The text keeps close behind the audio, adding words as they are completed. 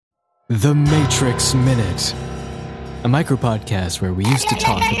The Matrix Minute, a micro-podcast where we used to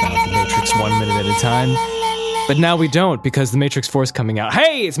talk about The Matrix 1 minute at a time, but now we don't because The Matrix 4 is coming out.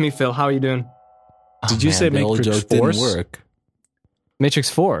 Hey, it's me, Phil. How are you doing? Did you say the old Matrix joke didn't 4? work? Matrix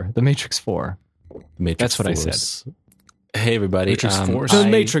 4. The Matrix 4. Matrix That's what Force. I said. Hey, everybody. Matrix Force. The I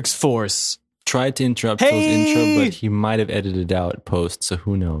Matrix Force. tried to interrupt Hey! Phil's intro, but he might have edited out post, so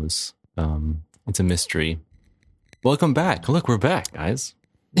who knows? It's a mystery. Welcome back. Look, we're back, guys.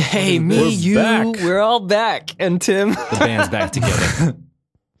 Hey, me, We're you, back. we're all back. And Tim. The band's back together.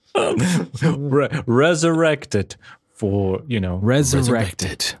 Resurrected for,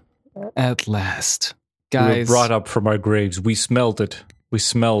 Resurrected. At last. we were Guys. brought up from our graves. We smelled it. We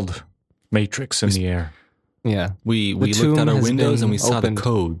smelled Matrix in the air. Yeah. We The looked tomb out our has windows been and we saw opened. the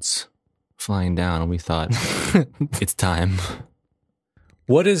codes flying down, and we thought, it's time.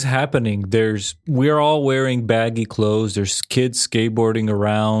 What is happening? We're all wearing baggy clothes. There's kids skateboarding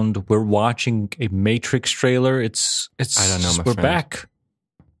around. We're watching a Matrix trailer. It's I don't know, my we're friend. back.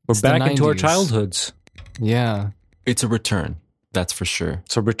 We're It's the back into our 90s. childhoods. Yeah. It's a return. That's for sure.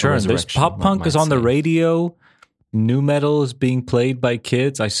 It's a return. There's resurrection, pop one punk might is on the say. radio. New metal is being played by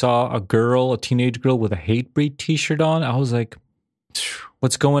kids. I saw a teenage girl with a Hatebreed t-shirt on. I was like,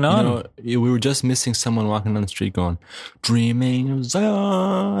 what's going on? We were just missing someone walking down the street going, "Dreaming of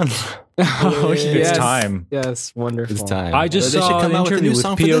Zion." Oh, It's yes. time. Yes, wonderful. It's time. I just They should saw come an out with a interview new with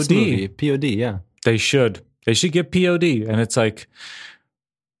song for this POD. movie. POD, yeah. They should. They should get POD. And it's like,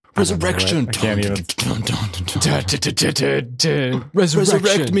 Resurrection. I can't even.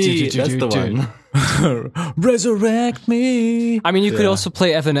 Resurrect me. That's the one. Resurrect me. I mean, you could also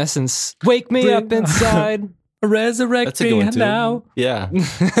play Evanescence. Wake me up inside. Resurrect That's a good me one too. now. Yeah.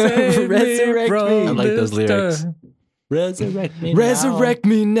 Resurrect me. I like those lyrics. Resurrect me. Resurrect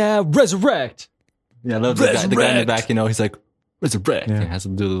me now. Resurrect. Yeah, I love the guy in the Resurrect. back. He's like, resurrect. Yeah. He has to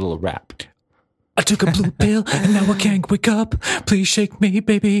do a little rap. I took a blue pill and now I can't wake up. Please shake me,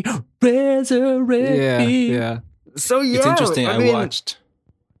 baby. Resurrect Yeah, me. yeah. So yeah, It's interesting. I mean, watched.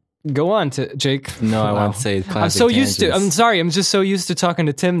 Go on, to Jake. No, I Wow. want to say classic I'm so used to. I'm tangents. sorry. I'm just so used to talking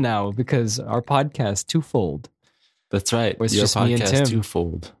to Tim now because our podcast twofold. That's right. Or it's Your just me and podcast Tim.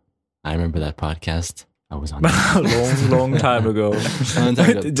 twofold. I remember that podcast. I was on it. long time ago.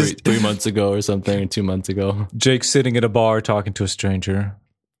 Just 3 months ago or something, or 2 months ago. Jake sitting at a bar talking to a stranger.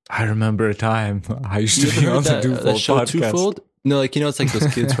 I remember a time I used to be on the Twofold show podcast. Twofold? No, it's like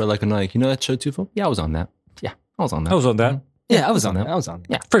those kids who are like annoying. You know that show Twofold? Yeah, I was on that. Yeah, I was on that. I was on that. Yeah, I was on that. I was on.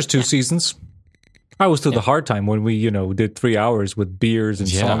 Yeah. First two seasons. I was through the hard time when we, did 3 hours with beers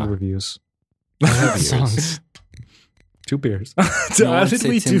and Yeah. song reviews. Songs. 2 beers. No, How I'd did say,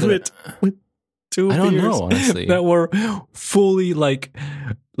 we Tim, do that- it with 2 I don't beers know, honestly. that were fully like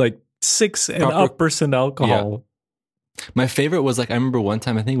 6 and Proper- up percent alcohol? My favorite was I remember one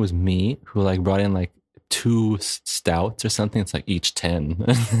time, I think it was me who brought in 2 stouts or something. It's each 10.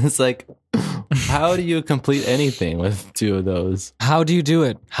 It's like, how do you complete anything with 2 of those? How do you do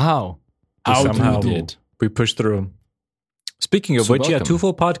it? How? Somehow we did. we pushed through. Speaking of So which, welcome.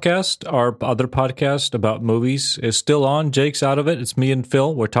 Twofold podcast, our other podcast about movies, is still on. Jake's out of it. It's me and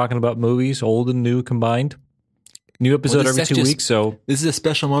Phil. We're talking about movies, old and new combined. New episode this is every 2 actually- weeks. So This is a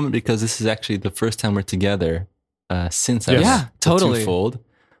special moment because this is actually the first time we're together since I Yes. was Yeah, totally. Twofold.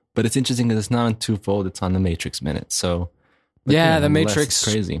 But it's interesting because it's not on Twofold, it's on the Matrix Minute. So, Yeah, the nonetheless, Matrix.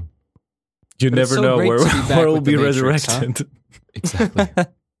 it's crazy. you But it's never so know great where, to be back where we'll with the be Matrix, huh? resurrected. Exactly.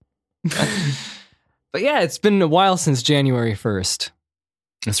 But yeah, it's been a while since January 1st.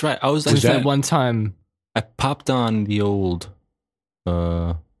 That's right. I was Since like, that one time. I popped on the old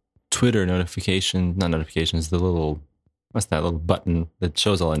Twitter notification, not notifications, the little, what's that little button that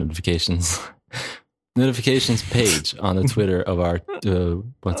shows all our notifications? Notifications page on the Twitter of our,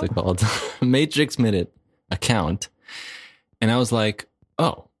 what's it called? Matrix Minute account. And I was like,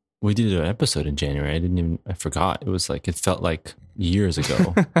 oh, we did an episode in January. I forgot. It was it felt like years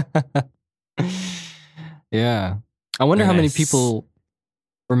ago. Yeah. I wonder how And many I people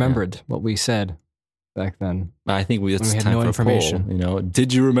remembered what we said back then. I think it's We had time no for information. a poll.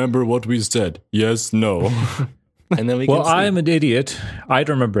 Did you remember what we said? Yes, no. And then we Well, can see. I'm an idiot. I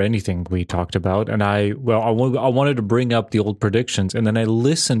don't remember anything we talked about, and I wanted to bring up the old predictions, and then I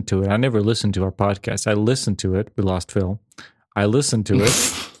listened to it. I never listened to our podcast. I listened to it. We lost Phil. I listened to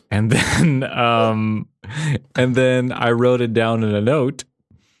it, and then I wrote it down in a note,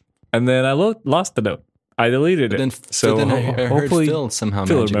 and then I lost the note. I deleted But it. then, then I heard hopefully Phil somehow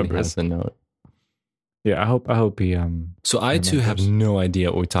Phil magically remembers. has the note. Yeah, I hope he So I too have remembers. no idea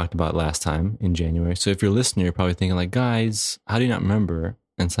what we talked about last time in January. So if you're listening, you're probably thinking guys, how do you not remember?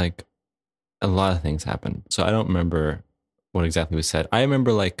 And it's a lot of things happened. So I don't remember what exactly was said. I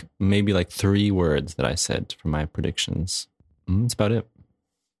remember like maybe like 3 words that I said for my predictions. That's about it.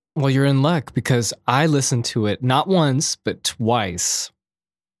 Well, you're in luck because I listened to it not once, but twice.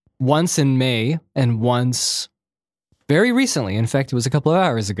 Once in May and once very recently. In fact, it was a couple of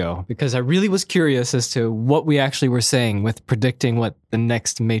hours ago because I really was curious as to what we actually were saying with predicting what the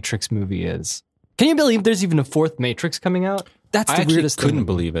next Matrix movie is. Can you believe there's even a 4th Matrix coming out? That's the weirdest thing. I couldn't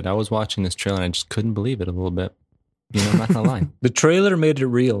believe it. I was watching this trailer and I just couldn't believe it a little bit. You know, I'm not gonna lie. The trailer made it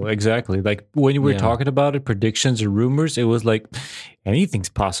real, exactly. Like when you were talking about it, predictions or rumors, it was like anything's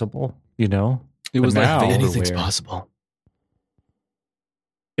possible, you know? It was like anything's possible.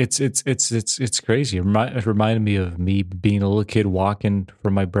 It's crazy. It reminded me of me being a little kid walking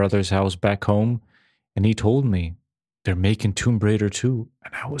from my brother's house back home, and he told me they're making Tomb Raider 2.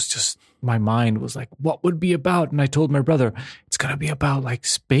 And I was just, my mind was like, what would it be about? And I told my brother, it's going to be about like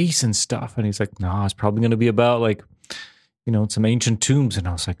space and stuff. And he's like, no, it's probably going to be about like, you know, some ancient tombs. And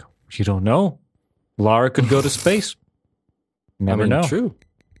I was like, you don't know. Lara could go to space. Never know. True.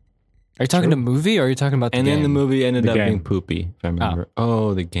 Are you talking a movie or are you talking about the game? And then the movie ended up game. being poopy, if I remember.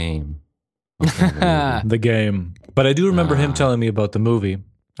 Oh, the game. Okay, The game. But I do remember him telling me about the movie.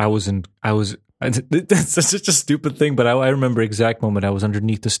 That's such a stupid thing, but I remember exact moment. I was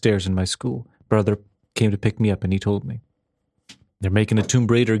underneath the stairs in my school. Brother came to pick me up and he told me they're making a Tomb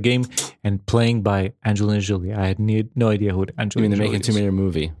Raider game and playing by Angelina Jolie. I had no idea who Angelina Jolie is. You mean they're making a Tomb Raider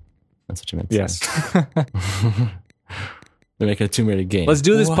movie? That's what you meant to say. They're making a Tomb Raider game. Let's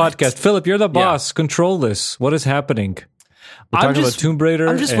do this podcast. Philip, you're the boss. Control this. What is happening? We're talking about Tomb Raider.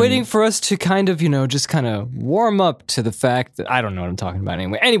 I'm just waiting for us to kind of, just kind of warm up to the fact that I don't know what I'm talking about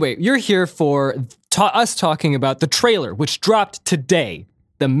anyway. Anyway, you're here for us talking about the trailer, which dropped today,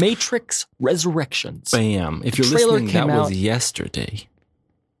 The Matrix Resurrections. Bam. If you're listening, that was yesterday.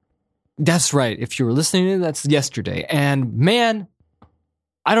 That's right. If you were listening, that's yesterday. And man,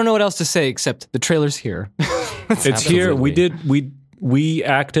 I don't know what else to say except the trailer's here. It's here. We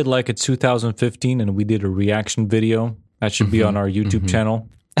acted like it's 2015 and we did a reaction video. That should be on our YouTube channel.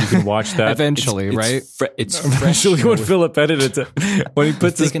 You can watch that. Eventually, right? It's eventually when Philip edits it. When he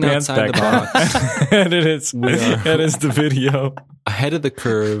puts his pants back on. And it is the video. Ahead of the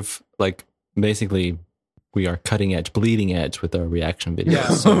curve, like basically we are cutting edge, bleeding edge with our reaction videos. Yeah,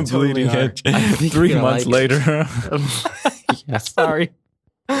 so bleeding edge. 3 months later. Yeah, sorry.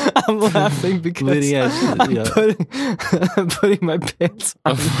 I'm laughing because I'm putting my pants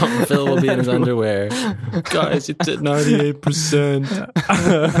on. Phil will be in his underwear. Guys, it's at 98%.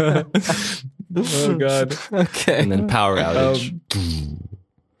 Oh, God. Okay. And then power outage.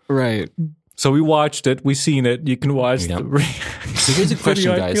 Right. So we watched it. We seen it. You can watch So the here's a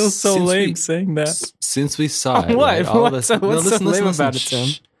question, guys. I feel so lame saying that. Since we saw it, What? right, all of us, What's so lame about it, Tim?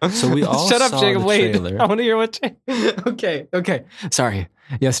 So we all Shut up, saw Jacob. the Wait. trailer. I want to hear what. Okay. Sorry.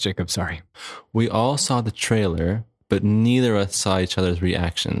 Yes, Jacob. Sorry. We all saw the trailer, but neither of us saw each other's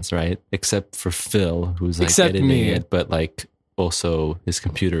reactions, right? Except for Phil, who's like editing it, but like also his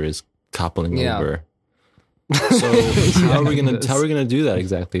computer is toppling over. So how are we gonna do that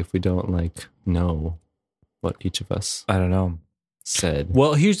exactly if we don't like know what each of us I don't know. said?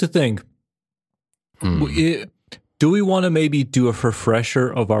 Well, here's the thing. Do we want to maybe do a refresher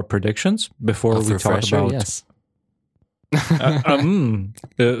of our predictions before we talk about? Yes.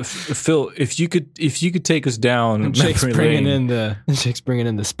 Phil, if you could take us down, Jake's bringing in the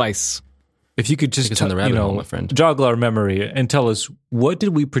spice. If you could just on the rabbit hole, my friend. joggle our memory and tell us what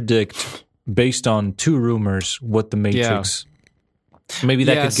did we predict based on 2 rumors? What the Matrix? Maybe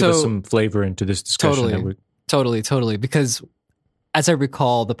that could give us some flavor into this discussion. Totally. Because as I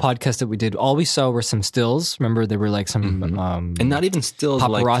recall, the podcast that we did, all we saw were some stills. Remember, there were like some and not even stills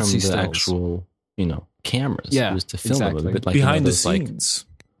like from the stills. actual, cameras. Yeah, it was to film it a bit like behind the those, sines.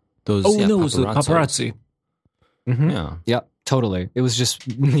 Those, it was the paparazzi. Yeah. Yep, totally. It was just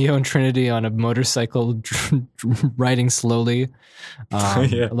Neo and Trinity on a motorcycle riding slowly.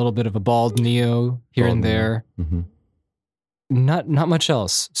 A little bit of a bald Neo here and there. Mm-hmm. Not much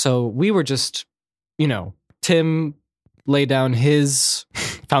else. So we were just, Tim laid down his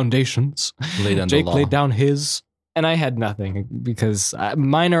foundations. Jake laid down his. And I had nothing because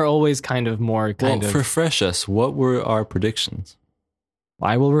mine are always kind of more refresh us. What were our predictions?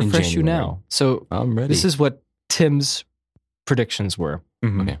 I will refresh you now. So I'm ready. This is what Tim's predictions were.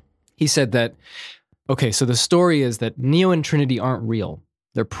 Mm-hmm. Okay. He said that, so the story is that Neo and Trinity aren't real.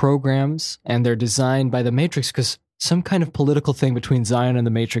 They're programs and they're designed by the Matrix because some kind of political thing between Zion and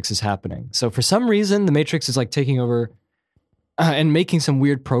the Matrix is happening. So for some reason, the Matrix is like taking over and making some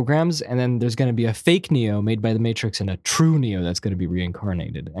weird programs, and then there's going to be a fake Neo made by the Matrix and a true Neo that's going to be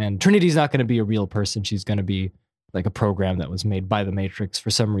reincarnated. And Trinity's not going to be a real person. She's going to be like a program that was made by the Matrix for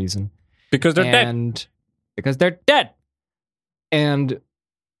some reason. Because they're dead. And because they're dead. And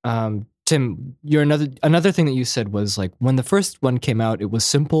Tim, you're another thing that you said was like when the first one came out, it was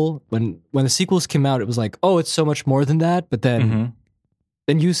simple. When the sequels came out, it was like, oh, it's so much more than that. But then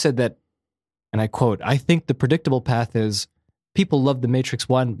you said that, and I quote, I think the predictable path is people love the Matrix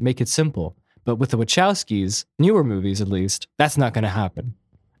 1, make it simple. But with the Wachowskis, newer movies at least, that's not going to happen.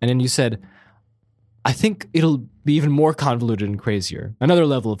 And then you said, I think it'll be even more convoluted and crazier. Another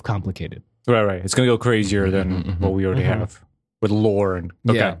level of complicated. Right. It's going to go crazier than what we already have with lore and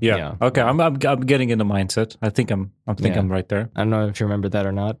yeah. Okay, I'm getting into mindset. I think I'm right there. I don't know if you remember that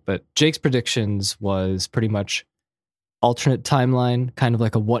or not, but Jake's predictions was pretty much alternate timeline, kind of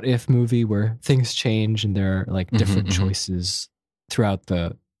like a what if movie where things change and there are like different choices throughout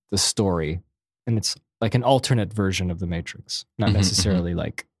the story, and it's like an alternate version of the Matrix, not necessarily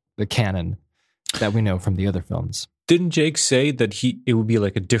like the canon that we know from the other films. Didn't Jake say that it would be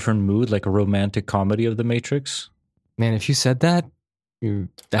like a different mood, like a romantic comedy of the Matrix? Man, if you said that,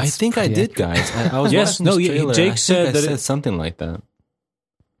 I think I did, guys. I was watching this trailer. Jake said that something like that.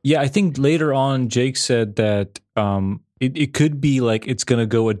 Yeah, I think later on Jake said that it could be like it's going to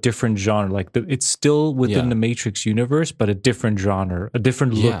go a different genre. Like it's still within the Matrix universe, but a different genre, a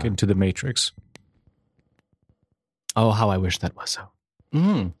different look into the Matrix. Oh, how I wish that was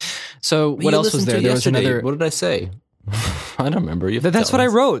so. So what else was there? There was another. What did I say? I don't remember. That's what I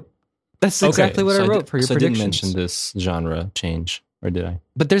wrote. That's exactly what I wrote for your predictions. I didn't mention this genre change, or did I?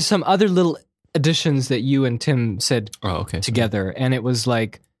 But there's some other little additions that you and Tim said together, and it was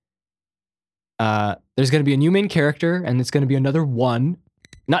like, there's going to be a new main character, and it's going to be another one,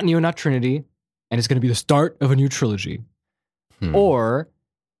 not Neo, not Trinity, and it's going to be the start of a new trilogy. Or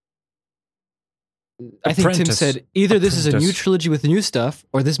I think Tim said either this is a new trilogy with new stuff,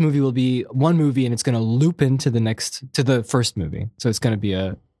 or this movie will be one movie and it's going to loop into the first movie. So it's going to be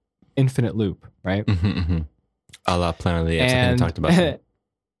a infinite loop, right? A la Planet of the Apes. I think we talked about that.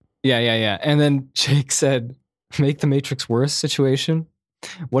 Yeah. And then Jake said, make the Matrix worse situation.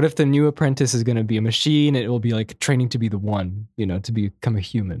 What if the new apprentice is going to be a machine and it will be like training to be the one, to become a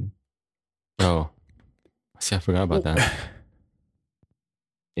human? Oh, see, I forgot about that.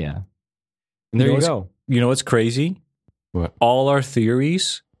 Yeah. And there you go. You know what's crazy? What? All our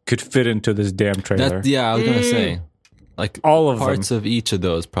theories could fit into this damn trailer. I was going to say. Like all of parts them. of each of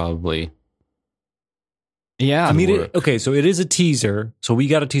those probably. Yeah. I mean, so it is a teaser. So we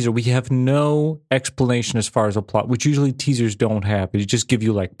got a teaser. We have no explanation as far as a plot, which usually teasers don't have. It just give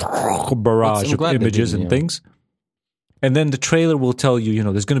you like a barrage of images and things. And then the trailer will tell you,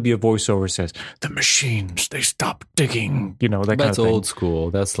 there's going to be a voiceover that says, the machines, they stop digging, that kind of thing. That's old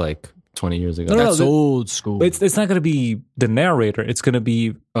school. That's like 20 years ago. That's old school. It's not going to be the narrator. It's going to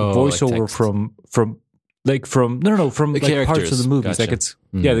be voiceover from the like parts of the movies. Gotcha. Like it's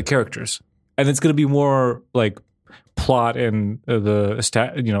the characters, and it's going to be more like plot and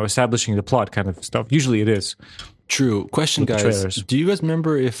establishing the plot kind of stuff. Usually, it is. True. Question, guys. Do you guys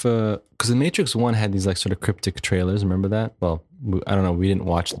remember if because the Matrix 1 had these like sort of cryptic trailers? Remember that? Well, I don't know. We didn't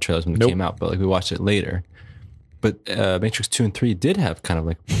watch the trailers when they came out, but like we watched it later. But Matrix 2 and 3 did have kind of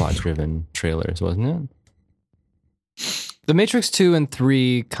like plot-driven trailers, wasn't it? The Matrix 2 and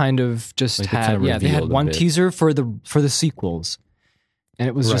 3 kind of just they had one teaser for the sequels. And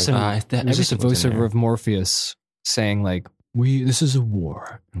it was just a voiceover of Morpheus saying like, this is a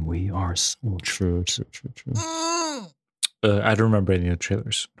war and we are soldiers. True. I don't remember any of the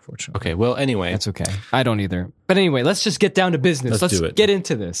trailers, unfortunately. Okay, well, anyway. That's okay. I don't either. But anyway, let's just get down to business. Let's get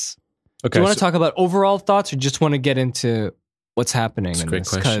into this. Okay, do you want to talk about overall thoughts or just want to get into what's happening in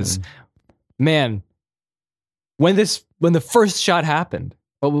this? Because, man, when the first shot happened,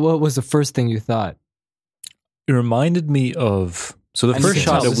 what was the first thing you thought? It reminded me of... So the first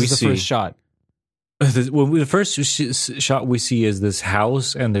shot that we see... The first shot. The first shot we see is this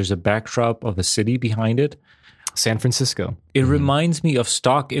house and there's a backdrop of a city behind it. San Francisco. It reminds me of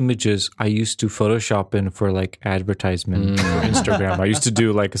stock images I used to Photoshop in for like advertisement for Instagram. I used to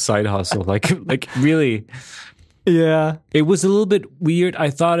do like a side hustle, like really. Yeah. It was a little bit weird. I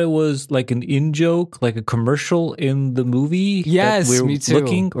thought it was like an in-joke, like a commercial in the movie. Yes, that we were me too.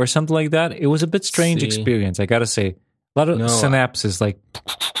 Looking or something like that. It was a bit strange experience, I gotta say. A lot of synapses, like.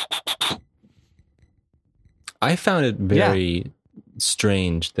 I found it very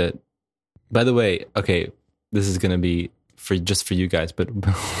strange that, by the way, okay, this is going to be for you guys, but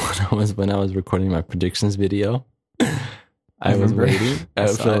when I was recording my predictions video, I was waiting.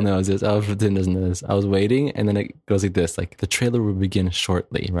 Phil knows this. Tim doesn't know this. I was waiting, and then it goes like this: like the trailer will begin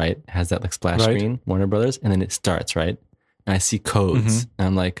shortly, right? It has that like splash screen, Warner Brothers, and then it starts, right? And I see codes, and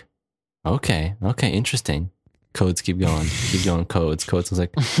I'm like, okay, interesting. Codes keep going, codes. Codes was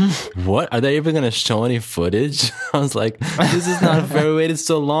like, what? Are they even going to show any footage? I was like, this is not fair. We waited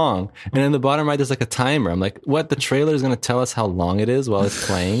so long. And in the bottom right, there's like a timer. I'm like, what? The trailer is going to tell us how long it is while it's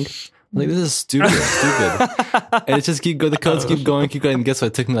playing? I'm like, this is stupid. And it just the codes keep going. And guess what?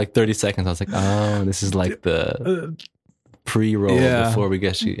 It took me like 30 seconds. I was like, oh, this is like the pre-roll before we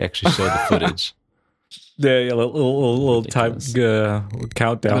actually show the footage. Yeah, little time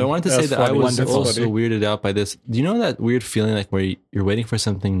countdown. But I wanted to say that I was also funny. weirded out by this. Do you know that weird feeling like where you're waiting for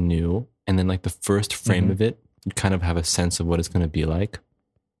something new, and then like the first frame of it, you kind of have a sense of what it's going to be like?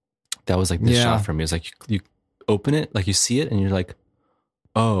 That was like the shot for me. It's like you open it, like you see it, and you're like,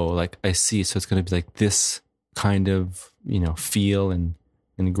 oh, like I see. So it's going to be like this kind of, feel and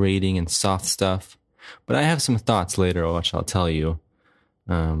grading and soft stuff. But I have some thoughts later, which I'll tell you.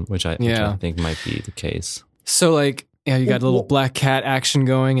 Which I think might be the case. So you got a little black cat action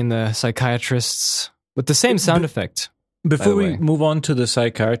going in the psychiatrists with the same sound effect. Before we move on to the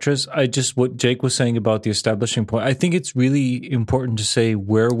psychiatrist, what Jake was saying about the establishing point, I think it's really important to say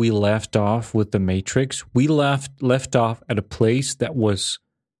where we left off with the Matrix. We left off at a place that was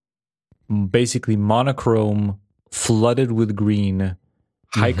basically monochrome, flooded with green.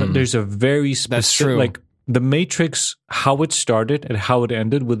 There's a very specific, that's true. The Matrix, how it started and how it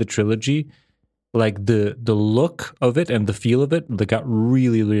ended with the trilogy, like the look of it and the feel of it, they got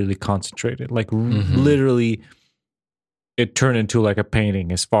really, really concentrated. Literally, it turned into like a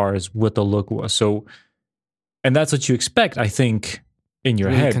painting as far as what the look was. So, and that's what you expect, I think, in your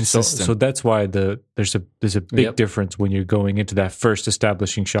really head. Consistent. So that's why there's a big difference when you're going into that first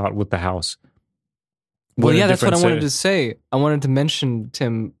establishing shot with the house. Well, that's what I wanted to say. I wanted to mention,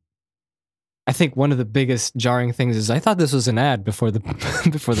 Tim, I think one of the biggest jarring things is I thought this was an ad before the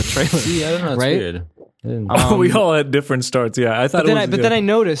trailer. See, I don't know. It's right? weird. We all had different starts. Yeah, I thought. But then I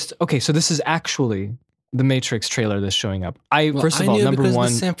noticed. Okay, so this is actually the Matrix trailer that's showing up. First of all, number one,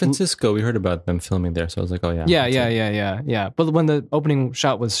 San Francisco. We heard about them filming there, so I was like, oh yeah, yeah. But when the opening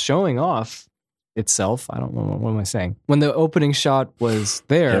shot was showing off itself, I don't know what am I saying. When the opening shot was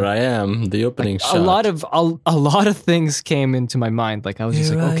there, here I am. The opening shot. A lot of things came into my mind. Like I was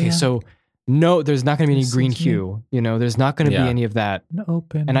just like, okay, so. No, there's not going to be any green hue. There's not going to be any of that.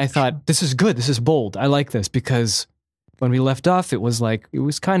 And I thought, this is good. This is bold. I like this because when we left off, it was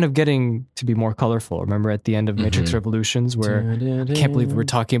kind of getting to be more colorful. Remember at the end of Matrix Revolutions where I can't believe we're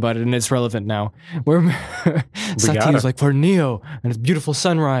talking about it and it's relevant now. Where Sati was like, for Neo, and it's beautiful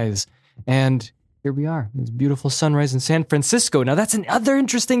sunrise. And here we are. It's beautiful sunrise in San Francisco. Now that's another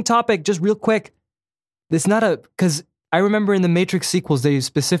interesting topic, just real quick. It's not because I remember in the Matrix sequels, they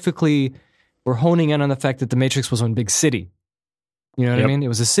specifically were honing in on the fact that the Matrix was one big city. You know what I mean? It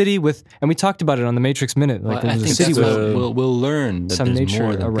was a city with, and we talked about it on the Matrix Minute. Like I it was think a city with we'll learn that some there's nature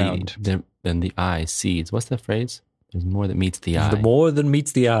more around. than the eye sees. What's that phrase? There's more that meets the eye. The more than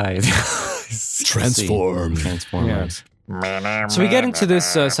meets the eye. Transformers. Yeah. So we get into this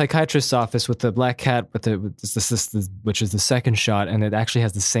psychiatrist's office with the black cat, which is the second shot, and it actually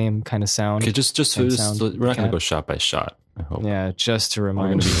has the same kind of sound. Okay, just we're not going to go shot by shot. I hope. Yeah, just to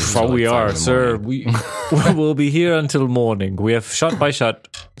remind you. Oh, we are, sir. We will be here until morning. We have shot by shot.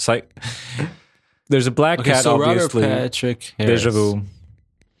 There's a black cat, so obviously. Robert Patrick Harris. Deja vu.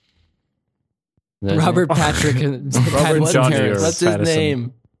 Robert Patrick. Robert John Harris. What's his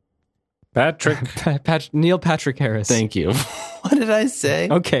name? Patrick. Neil Patrick Harris. Thank you. What did I say?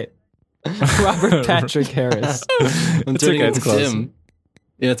 Okay. Robert Patrick Harris. I'm turning into Tim.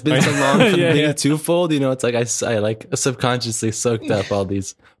 It's been so long from being twofold. It's like I like subconsciously soaked up all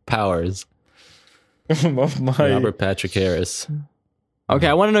these powers. Robert Patrick Harris. Okay,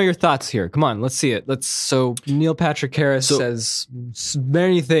 I want to know your thoughts here. Come on, let's see it. So Neil Patrick Harris says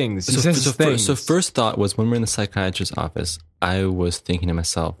many things. He says things. So first thought was when we're in the psychiatrist's office, I was thinking to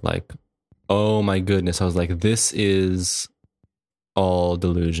myself, like, oh my goodness. I was like, this is all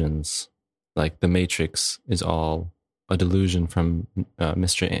delusions. Like the Matrix is all a delusion from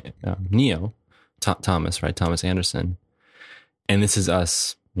Mr. Neo, Thomas, right? Thomas Anderson. And this is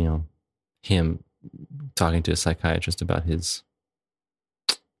us, him talking to a psychiatrist about his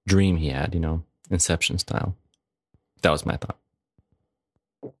dream he had, Inception style. That was my thought.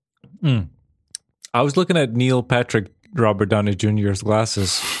 I was looking at Neil Patrick Robert Downey Jr.'s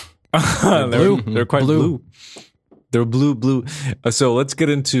glasses. They're quite blue. They're blue. So let's get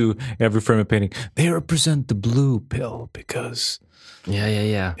into every frame of painting. They represent the blue pill because...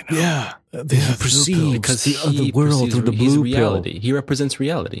 Yeah. They perceive because the other world through the blue reality. pill. He represents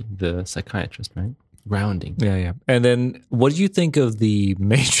reality, the psychiatrist, right? Grounding. Yeah. And then what do you think of the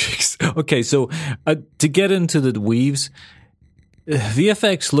Matrix? Okay, so to get into the weaves,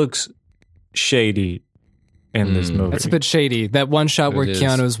 VFX looks shady. in this movie. That's a bit shady. That one shot where It is.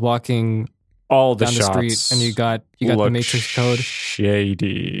 Keanu's walking All the down shots the street and you got the look Matrix code.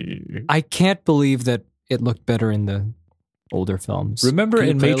 shady. I can't believe that it looked better in the older films. Remember Can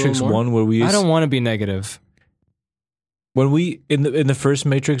you in play a Matrix little more? 1 where we I don't want to be negative. when we in the first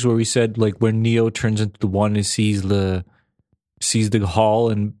Matrix where we said like when Neo turns into the one and sees the hall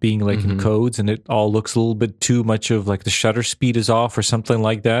and being like in codes and it all looks a little bit too much of like the shutter speed is off or something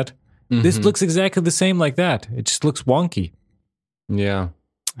like that. This looks exactly the same like that. It just looks wonky. Yeah.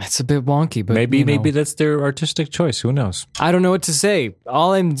 It's a bit wonky, but Maybe you know, maybe that's their artistic choice. Who knows? I don't know what to say.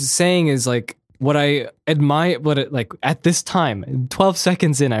 All I'm saying is like what I admire, like at this time, 12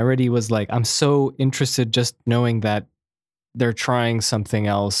 seconds in, I already was like, I'm so interested just knowing that they're trying something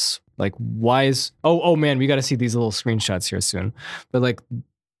else. Like, why is oh man, we got to see these little screenshots here soon. But like,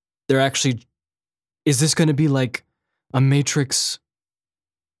 they're actually, is this going to be like a Matrix,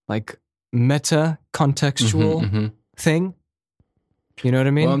 like meta contextual thing? You know what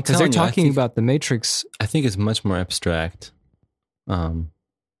I mean? Well, I'm Because they're telling you, I talking think- about the Matrix. I think it's much more abstract than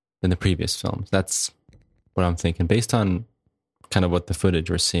the previous films. That's what I'm thinking, based on kind of what the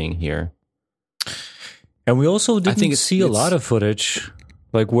footage we're seeing here. And we also didn't think see a it's- lot of footage.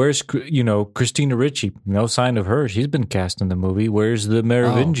 Like, where's Christina Ricci? No sign of her. She's been cast in the movie. Where's the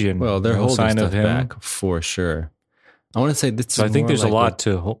Merovingian? Well, they're no holding sign stuff of him. back for sure. I want to say this. So I think there's a lot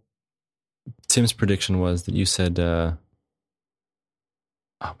to. Tim's prediction was that you said. Oh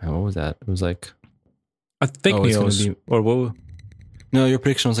man, what was that? It was like. I think Oh, it's gonna Neo's be- or what? No, your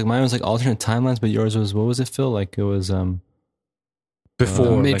prediction was like mine was like alternate timelines, but yours was what was it, Phil? Like it was Before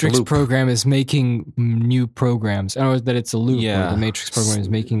The like a Matrix loop. program is making new programs, or that it's a loop. Yeah. Or the Matrix program is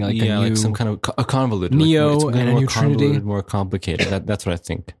making like a new. like some kind of a convoluted Neo it's and a more new Trinity. convoluted, more complicated. That's what I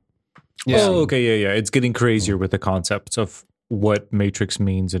think. Oh, okay, yeah. It's getting crazier with the concepts of what Matrix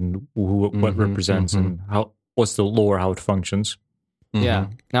means and what represents and what's the lore, how it functions. Yeah.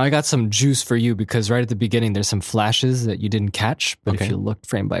 Now I got some juice for you because right at the beginning there's some flashes that you didn't catch, but if Okay. you look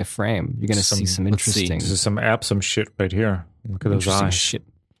frame by frame, you're gonna see some let's see. interesting, This is some shit right here. Look at those interesting eyes. shit.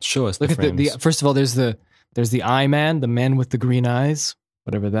 Show us. Look the at the frames. first of all, there's the eye man, the man with the green eyes,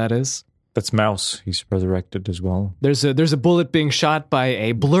 whatever that is. That's Mouse. He's resurrected as well There's a bullet being shot by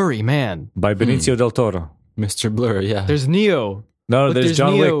a blurry man. by Benicio del Toro. Mr. Blur. Yeah, There's Neo. No, Look, there's there's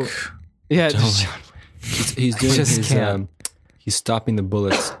John Neo. Wick. Yeah, John there's Wick. he's doing just his. can't. He's stopping the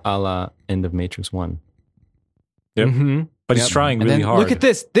bullets, a la end of Matrix 1. Yep. Mhm. But he's Yep. trying And really then hard. Look at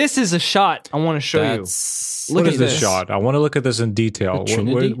this. This is a shot I want to show you. What Look is at this this. shot? I want to look at this in detail. The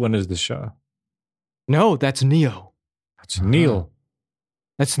Trinity? When is this shot? No, that's Neo. That's Neil.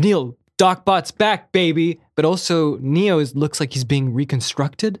 That's Neo. Doc Bot's back, baby. But also, Neo looks like he's being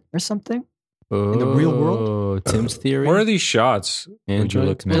reconstructed or something. In the real world? Oh, Tim's theory. Where are these shots? Android? You're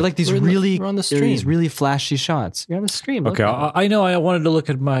looking They're at? like these We're on the- really, we're on the they're these stream. really flashy shots. You're on the stream. look Okay, at it. I know. I wanted to look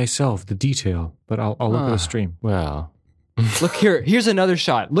at myself, the detail, but I'll look at the stream. Wow. Look here. Here's another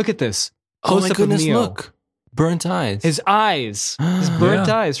shot. Look at this. Oh my Close-up of goodness! Neo. Look, burnt eyes. His eyes. His burnt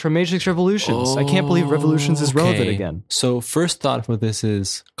Yeah. eyes from Matrix Revolutions. I can't believe Revolutions is relevant Okay. again. So first thought for this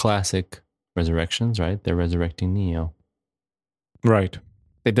is classic resurrections, right? They're resurrecting Neo. Right,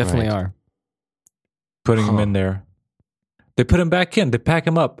 They definitely Right. are. putting him in there. They put him back in. They pack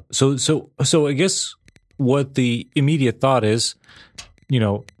him up. So I guess what the immediate thought is,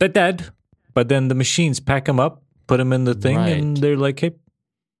 they're dead, but then the machines pack him up, put him in the thing, and Right. they're like, "Hey,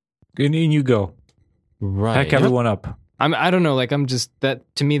 in you go, Right. pack everyone up." I don't know. Like I'm just that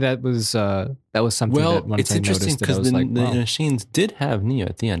to me that was something Well, that once it's I interesting noticed it, I because was the, like, the wow. machines did have Neo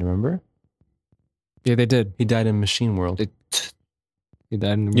at the end. Remember, Yeah, they did. he died in Machine World. They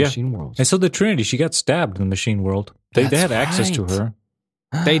died in the Yeah. machine world. And so the Trinity, she got stabbed in the machine world. They That's had access to right.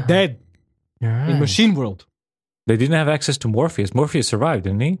 her. They dead You're right. in machine world. They didn't have access to Morpheus. Morpheus survived,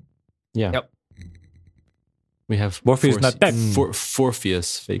 didn't he? Yeah. Yep. We have Morpheus not dead.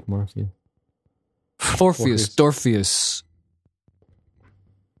 Morpheus, fake Morpheus. Orpheus, Dorpheus.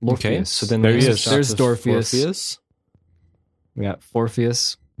 Okay, Morpheus. so then There he there's is. shots There's of Dorpheus. Morpheus. We got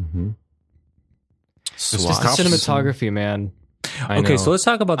Orpheus. Mm-hmm. just Just Cops. cinematography, man. Okay, so let's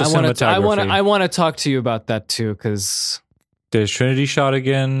talk about the cinematography. I want to talk to you about that too, because There's Trinity shot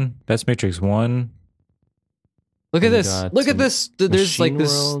again. That's Matrix 1. look at We this. got Look at this. There's like Machine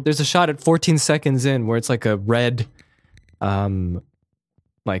this. World. There's a shot at 14 seconds in where it's like a red,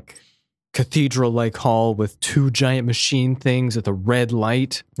 like cathedral-like hall with two giant machine things with a red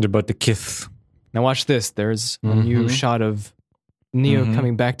light. They're about to kiss. Now watch this. There's a new Mhm. shot of Neo Mhm.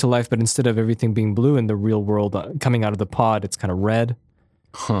 coming back to life, but instead of everything being blue in the real world, coming out of the pod, it's kind of red.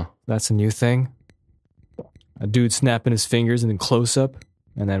 Huh. That's a new thing. A dude snapping his fingers and then close up,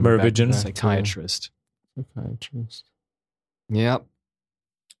 and then we're back to Merovingian. the psychiatrist. Psychiatrist. Yep.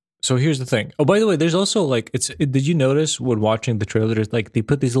 So here's the thing. Oh, by the way, there's also like did you notice when watching the trailer? There's like they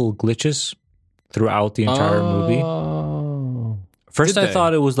put these little glitches throughout the entire movie. Oh. First, Did I they?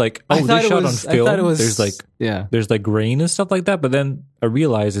 thought it was like, I oh, thought they it shot was- on I film. thought it was- There's like rain and stuff like that. But then I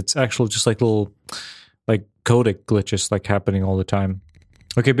realized it's actually just like little like codec glitches like happening all the time.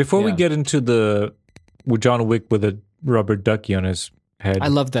 Okay, before we Yeah. get into with John Wick with a rubber ducky on his head, I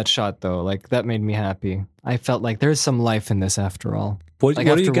love that shot though. Like that made me happy. I felt like there's some life in this after all. what Like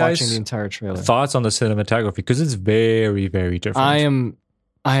are after you watching guys' the entire trailer. thoughts on the cinematography? Because it's very, very different. I am.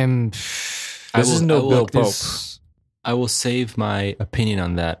 This is no Bill Pope. I will save my opinion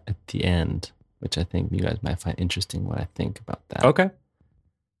on that at the end, which I think you guys might find interesting. What I think about that. Okay.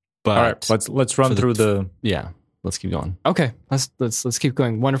 but All right. Let's run for the- through the. yeah, let's keep going. Okay, let's keep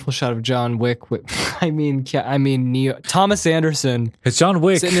going. Wonderful shot of John Wick. I mean Neo, Thomas Anderson It's John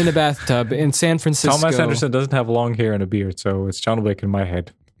Wick. sitting in a bathtub in San Francisco. Thomas Anderson doesn't have long hair and a beard, so it's John Wick in my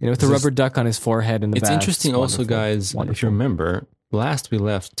head. you know, with the This is- rubber duck on his forehead in the It's bath. interesting also, wonderful. guys, if Wonderful. you remember, last we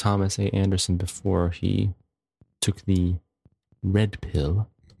left Thomas A. Anderson before he took the red pill.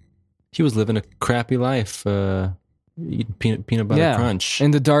 He was living a crappy life, eating peanut butter Yeah. crunch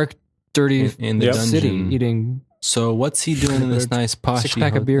in the dark, dirty in the Yep. dungeon. city, eating. So what's he doing in this nice poshy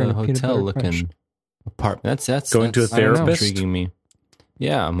Six-pack of beer and a peanut hotel butter looking crunch. apartment? That's Going to a that's therapist? intriguing me.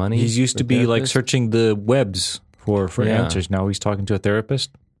 Yeah, money. He's used to for be like therapist. searching the webs for Yeah. answers. Now he's talking to a therapist.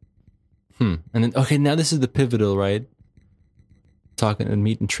 And then okay, now this is the pivotal, right? Talking and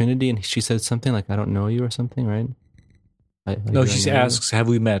meeting Trinity, and she said something like, "I don't know you" or something, right? No, she asks, "Have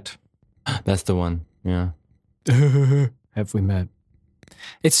we met?" That's the one. Yeah. Have we met?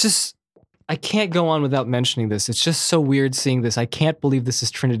 It's just, I can't go on without mentioning this. It's just so weird seeing this. I can't believe this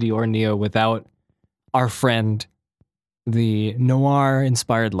is Trinity or Neo without our friend, the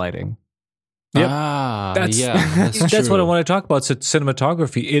noir-inspired lighting. Yep. That's That's what I want to talk about. So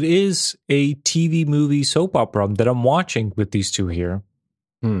cinematography. It is a TV movie soap opera that I'm watching with these two here.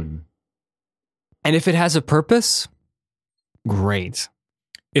 And if it has a purpose, great.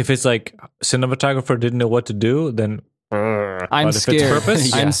 If it's like cinematographer didn't know what to do, then I'm but if it's scared. purpose,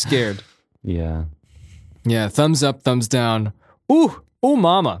 Yeah. I'm scared. Yeah. Yeah, thumbs up, thumbs down. Ooh,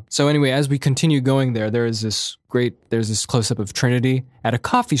 mama. So anyway, as we continue going there's this close-up of Trinity at a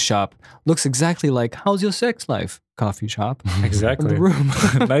coffee shop. Looks exactly like How's Your Sex Life coffee shop. From exactly. the room.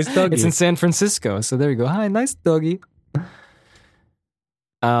 Nice doggy. It's in San Francisco. So there you go. Hi, nice doggy.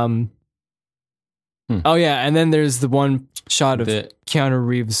 Oh yeah, and then there's the one shot of Keanu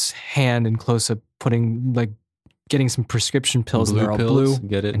Reeves' hand in close-up getting some prescription pills and they're all blue.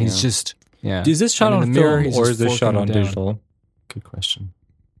 Get it? And he's Yeah. just Is this shot And on in the mirror, film he's or just is this shot forking on them down. digital? Good question.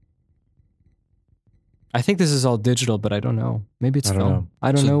 I think this is all digital, but I don't know. Maybe it's I don't film. know.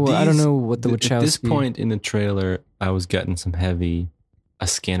 I don't So know. I don't these- know what the Wachowski. At this point in the trailer, I was getting some heavy A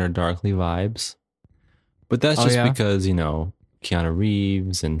Scanner Darkly vibes. But that's Oh, just yeah? because, Keanu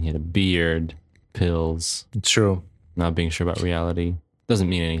Reeves and he had a beard, pills, It's true. not being sure about reality. Doesn't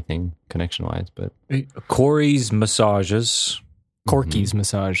mean anything connection-wise, but Corey's massages, Corky's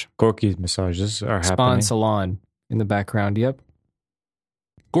massage, Corky's massages are Spawn happening. Salon in the background. Yep.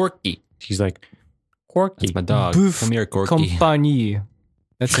 Gorky. He's like, Corky. That's my dog. Bouffe Come here, Gorky. Compagnie.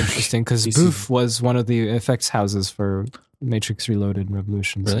 That's interesting because He's- Booth was one of the effects houses for Matrix Reloaded and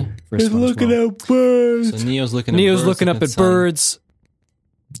Revolutions. Really? First one as well. at birds. So Neo's looking Neo's at birds, looking up at sun. birds,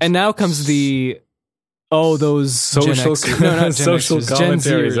 and now comes the those Gen Social, X, no, not Gen social Xers, Gen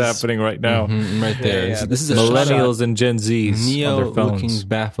commentary is Zers. happening right now. Mhm, right there. Yeah, yeah. This is a shot Millennials and Gen Zs Neo on their phones. looking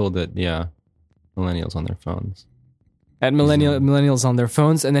baffled at millennials on their phones. At millennials on their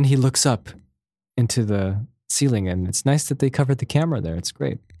phones, and then he looks up into the ceiling, and it's nice that they covered the camera there. It's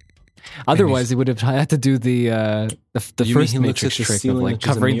great. Otherwise, he would have had to do the You mean first he looks Matrix at the trick of ceiling, like which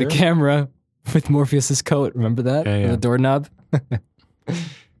is a covering the mirror? camera with Morpheus's coat. Remember that? Yeah, yeah. The doorknob.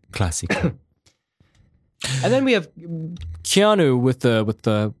 Classic. And then we have Keanu with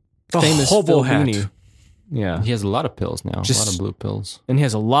the famous hobo Phil hat. Beanie. Yeah, He has a lot of pills now. A Just- lot of blue pills. and he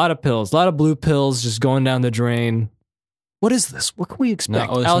has a lot of pills, a lot of blue pills just going down the drain. What is this? What can we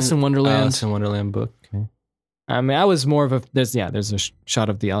expect? this Alice is in Wonderland. Alice in Wonderland book. Okay. I mean, I was more of a there's a shot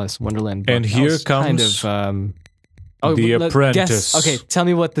of the Alice in Wonderland book. And I here was kind comes of The guess- Apprentice. Okay, tell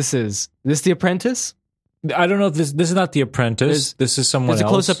me what this is. This The Apprentice? I don't know if this is not The Apprentice. This is someone There's a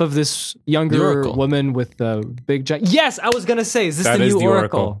else. close up of this The younger Oracle. woman with the big giant. Yes, I was gonna say, is this That the is new the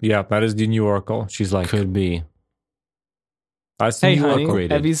Oracle? Yeah, that is the new Oracle. She's like, Could be. that's the Hey, new honey, Oracle.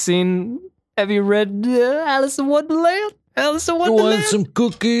 have you read Alice in Wonderland? Alice in Wonderland?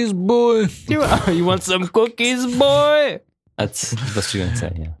 cookies, boy? You want some cookies, boy? That's what you're gonna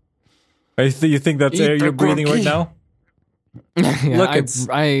say. Yeah. You think that's air you're breathing right now? Yeah, Look,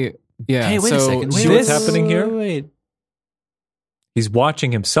 yeah. Hey, wait a second. See Wait, what's happening here? Wait. He's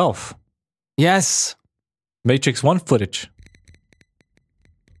watching himself. Yes. Matrix 1 footage.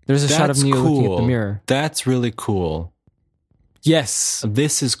 There's a shot of That's Neo looking at cool. the mirror. That's really cool. Yes.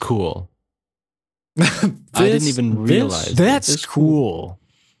 This is cool. I didn't even realize. That's cool.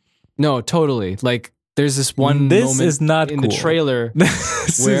 No, totally. Like, there's this one This moment is not in cool. the trailer.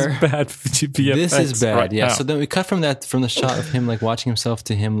 This Where- is bad VFX. This is bad. right Yeah. now. So then we cut from the shot of him like watching himself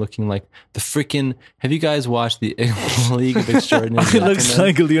to him looking like the freaking. Have you guys watched the League of Extraordinary It looks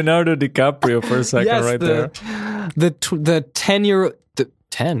Gentlemen? like Leonardo DiCaprio for a second there.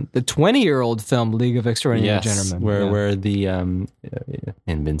 The 20-year-old film League of Extraordinary Yes, Gentlemen. where the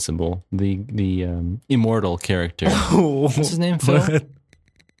Invincible, the immortal character. What's his name? Phil?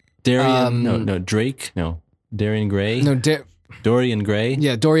 Darian? No, Drake. No, Darian Gray. No, Dorian Gray.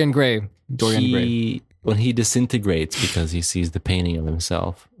 yeah, Dorian Gray. Dorian Gray. When he disintegrates because he sees the painting of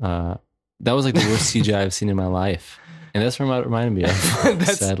himself. That was like the worst CGI I've seen in my life. And that's what it reminded me of,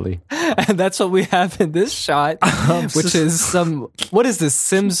 sadly. And that's what we have in this shot, which is what is this,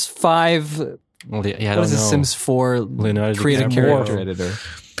 Sims 5? Well, yeah, I What don't is this, know. Sims 4 Leonardo create a DiCaprio. character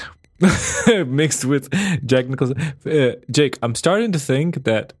editor? Mixed with Jack Nicholson. Jake, I'm starting to think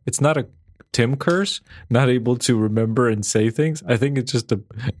that it's not a Tim curse, not able to remember and say things. I think it's just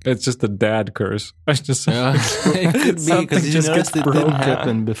a dad curse. I just It could be Something because you just noticed gets it didn't broken.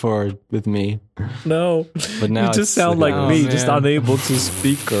 happen before with me. no. But now You it's just sound like oh, me, just man. unable to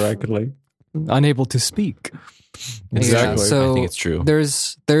speak correctly. Unable to speak. Exactly. Yeah, so I think it's true.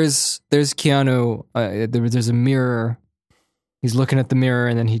 There's Keanu. There's a mirror. He's looking at the mirror,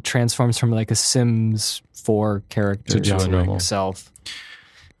 and then he transforms from like a Sims 4 character To John Wick. himself.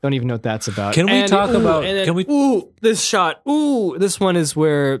 Don't even know what that's about. Can we And- talk about- and then- can we- this shot. This one is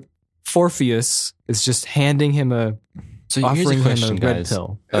where Morpheus is just handing him So here's offering a question, him a red guys.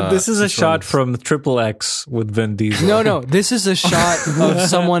 pill. This is a since shot we're- from Triple X with Vin Diesel. No, this is a shot of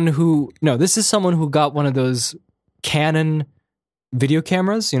someone who. No, this is someone who got one of those Canon video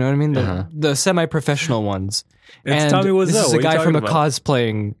cameras. You know what I mean? The semi-professional ones. It's and Tommy Wiseau. this is What a are you guy from talking a about?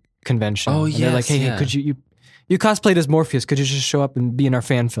 cosplaying convention. Oh, and they're like, yes, hey, yeah. could you cosplayed as Morpheus? Could you just show up and be in our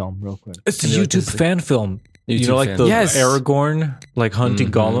fan film real quick? It's a And you're like, YouTube this- fan film. You YouTube know, like fan the film. Yes. Aragorn, like hunting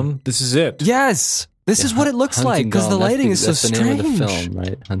Gollum. This is it. Yes, this is what it looks like Hunting because the Gollum. That's lighting is so that's the strange. name of the film,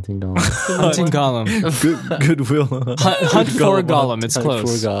 right? Hunting Gollum. Hunting Gollum. Goodwill. Hunt for Gollum. It's Hunt close.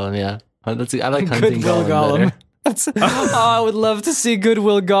 for Gollum, yeah. I like Hunting Goodwill Gollum. Gollum. I would love to see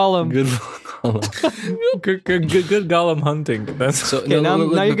Goodwill Gollum. Goodwill Gollum. good Gollum hunting. That's So Okay, now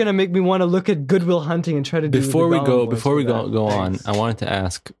you're gonna make me want to look at Goodwill Hunting and try to do. before the we Gollum go voice before we for go, that. go on, Thanks. I wanted to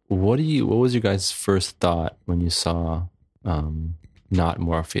ask what was your guys' first thought when you saw not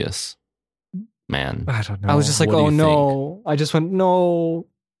Morpheus? Man. I don't know. I was just like, What do oh you no! I just went no.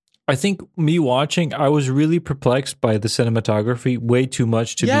 I think me watching, I was really perplexed by the cinematography way too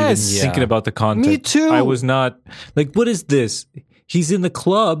much to be even Yes. Yeah. thinking about the content. Me too. I was not like, what is this? He's in the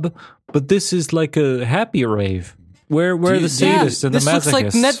club, but this is like a happy rave. Where are the sadists and the this looks like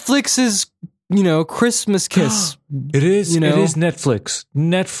masochists? Netflix's, Christmas kiss. It is. you know? It is Netflix.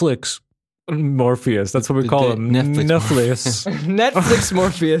 Netflix. Morpheus. That's what we call him. Netflix Netflix. Netflix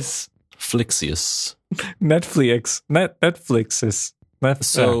Morpheus. Flixius. Netflix. Netflixes.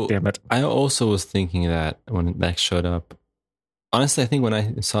 So damn it. I also was thinking that when that showed up. Honestly, I think when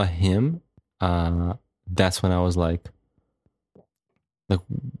I saw him, that's when I was like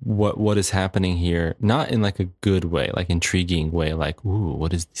what is happening here? Not in like a good way, like intriguing way, like ooh,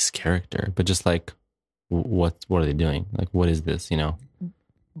 what is this character? But just like what are they doing? Like what is this?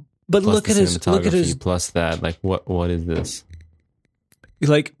 But Plus look the at his. Look at cinematography, his. plus that. Like what is this?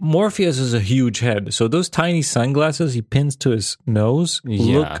 Like Morpheus is a huge head, so those tiny sunglasses he pins to his nose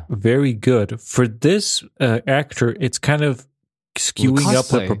Yeah. look very good. For this actor, it's kind of skewing up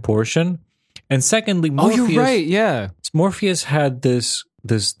the cosplay. proportion. And secondly, Oh, Morpheus, you're right. Yeah. Morpheus had this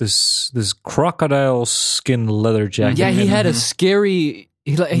crocodile skin leather jacket. Yeah, he and had a scary.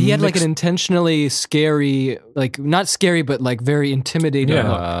 He had like an Mixed- intentionally scary, like not scary, but like very intimidating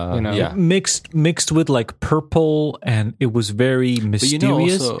Yeah. look. Yeah. mixed with like purple, and it was very But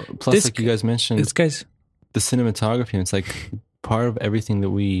mysterious. also, plus This- like you guys mentioned, This guy's the cinematography. And it's like part of everything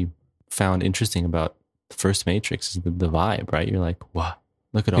that we found interesting about the first Matrix is the vibe, right? You're like, wow,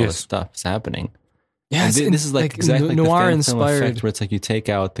 look at all this Yes. stuff that's happening. Yeah, And this is like exactly like the noir fan film effect inspired. where it's like you take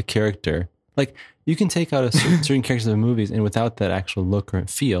out the character. Like you can take out certain characters of movies, and without that actual look or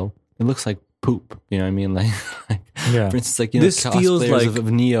feel, it looks like poop. You know what I mean? Like yeah. for instance, like This feels cosplayers like-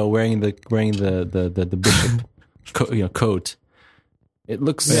 of Neo wearing the bishop coat. It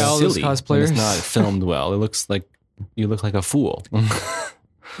looks Yeah, all those silly when cosplayers. it's not filmed well. It looks like you look like a fool.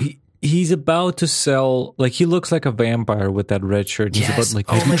 He's about to sell, like, he looks like a vampire with that red shirt. He's Yes. about, like,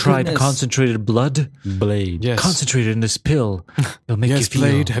 Oh have you my tried goodness. concentrated blood? Blade. Yes. Concentrated in this pill. It'll make you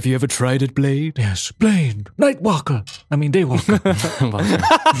feel. Have you ever tried it, Blade? Yes, Blade. Nightwalker. I mean, Daywalker.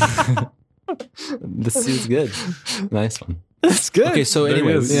 This is good. Nice one. That's good. Okay, so There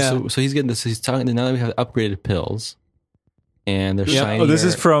anyway, it is. Yeah. so he's getting this. He's talking now that we have upgraded pills, and they're Yeah. shinier. Oh, this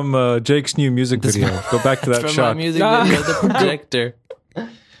is from Jake's new music video. Go back to that from my shot. music video, the projector.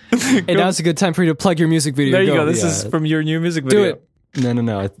 Hey, now's a good time for you to plug your music video. There you go. This Yeah. is from your new music Do video. it.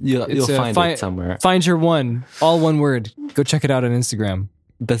 No. You'll It's, find fi- it somewhere. Find your one, all one word. Go check it out on Instagram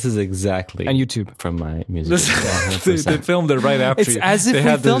This is exactly and YouTube. from my music This, video. they 100%. filmed it right after It's you. as if they we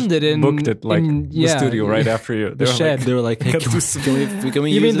had filmed it in- booked it like in- the yeah, studio right after you. They the were shed. Like, They were like, hey, can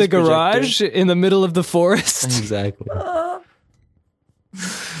we You use mean the this projector? garage in the middle of the forest? Exactly.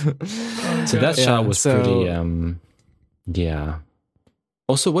 So that Yeah, shot was so- pretty. Yeah.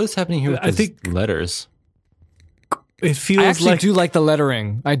 Also, what is happening here with I these think- letters? it feels I actually like do like the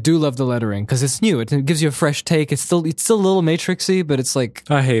lettering. I do love the lettering because it's new. It gives you a fresh take. It's still a little Matrixy, but it's like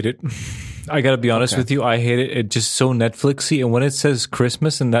I hate it. I gotta be honest Okay. with you. I hate it. It's just so Netflixy, and when it says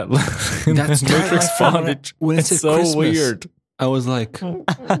Christmas in that, in That's that right. Matrix I found font, it when it it's said so Christmas. weird. I was like,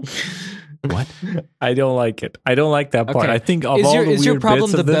 what? I don't like it. I don't like that part. Okay. I think of is all your the is your weird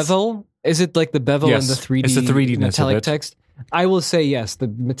problem bits the of this, bevel? Is it like the bevel Yes, and the 3D? it's the 3D-ness of metallic it. text. I will say yes. The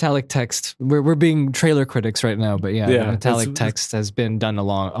metallic text. We're being trailer critics right now, but yeah, Yeah, the metallic it's- text has been done a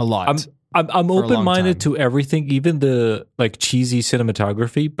lot. I'm for a long open-minded time. to everything, even the like cheesy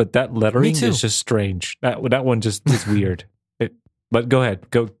cinematography, but that lettering too. is just strange. That one just is weird. But go ahead.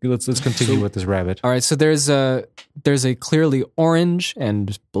 Let's continue with this rabbit. All right, so there's a clearly orange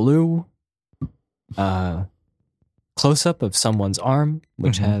and blue close up of someone's arm,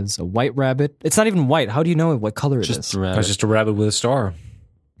 which Mhm. has a white rabbit. It's not even white. How do you know what color it is? Just the It's rabbit. just a rabbit with a star.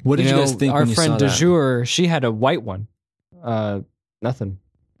 What did you guys think Our when you friend saw de that? jour, she had a white one. Nothing.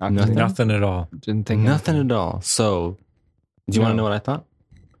 Nothing? Nothing at all. Didn't think Nothing at all. So, do you want to know what I thought?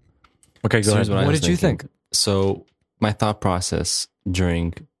 Okay, So go here's ahead. I What was did you thinking. So, my thought process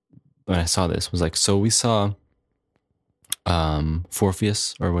when I saw this was like, so we saw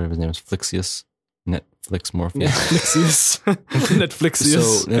Morpheus, or whatever his name is, Flixius, Netflix Morpheus. Netflixius. So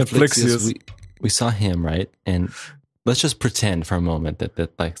Netflixius, Netflixius. we saw him, right? And let's just pretend for a moment that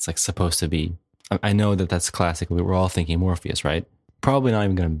like it's like supposed to be. I know that that's classically we're all thinking Morpheus, right? Probably not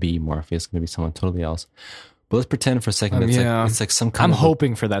even going to be Morpheus. It's going to be someone totally else. But let's pretend for a second that yeah. it's like some kind I'm of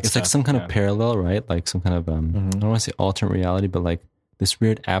hoping for that. it's stuff. like some kind Yeah. of parallel, right? Like some kind of I don't want to say alternate reality, but like this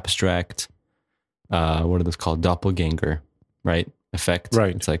weird abstract. What are those called? Doppelganger, right? Effect.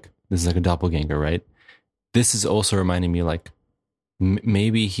 Right. It's like this is like a doppelganger, right? This is also reminding me like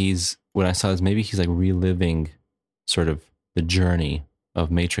maybe he's when I saw this, maybe he's like reliving sort of the journey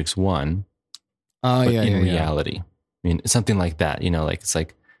of Matrix 1, Oh but yeah, in yeah, yeah. reality. I mean, something like that, you know, like it's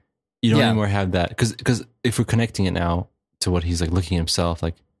like you don't Yeah. anymore have that because if we're connecting it now to what he's like looking at himself,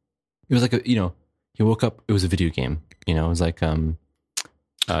 like it was like a, you know, he woke up, it was a video game, you know, it was like it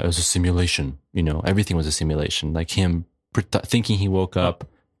was a simulation, you know, everything was a simulation, like him thinking he woke up,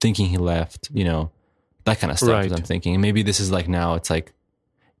 thinking he left, you know, that kind of stuff. Right. Is I'm thinking, and maybe this is like now it's like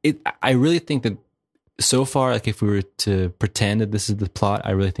it. I really think that so far, like if we were to pretend that this is the plot,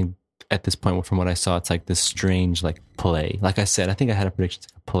 I really think at this point, from what I saw, it's like this strange like play. Like I said, I think I had a prediction,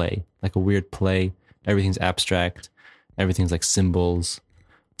 it's like a play, like a weird play. Everything's abstract, everything's like symbols,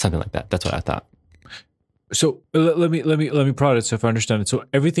 something like that. That's what I thought. So let me prod it so if I understand it. So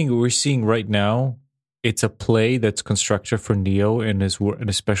everything we're seeing right now, it's a play that's constructed for Neo in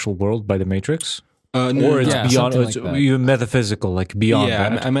a special world by the Matrix, or it's Yeah, beyond, something it's like that. even metaphysical, like beyond yeah,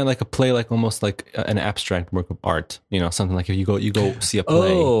 that. I meant like a play, like almost like an abstract work of art. You know, something like if you go see a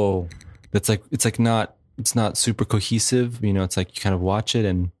play. Oh, That's like it's not super cohesive. You know, it's like you kind of watch it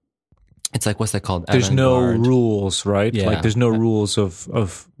and it's like what's that called? there's no Avant-garde. rules, right? Yeah. Like there's no rules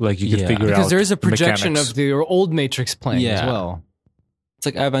of like you can Yeah. figure out Because there is a the projection mechanics. of the old Matrix playing as Yeah. well. It's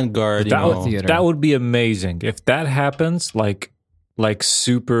like avant-garde. That you would, know. theater. that would be amazing if that happens. Like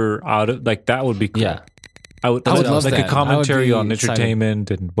super out of like that would be cool. Yeah. I would I would like love a that. I would commentary be on excited.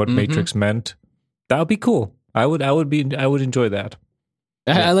 entertainment and what Mhm. Matrix meant. That would be cool. I would enjoy that.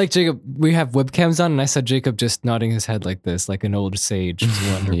 I like Jacob. We have webcams on, and I saw Jacob just nodding his head like this, like an old sage. It's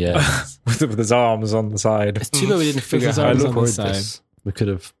wonderful. Yeah. with his arms on the side. It's too bad we didn't figure out his how to arms on the record side. this. We could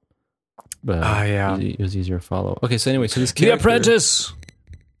have. Yeah. It was easier to follow. Okay, so anyway, so this The character.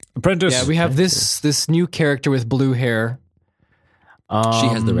 Apprentice. Yeah, we have this new character with blue hair. She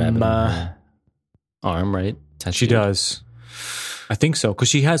has the rabbit on Uh, her arm, right? She Tattooed. does. I think so, because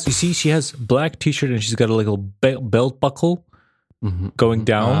she has black t-shirt and she's got a little belt buckle going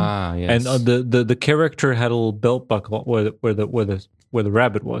down, yes. and the character had a little belt buckle where the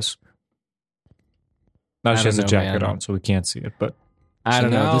rabbit was. Now she has a jacket on, so we can't see it. But I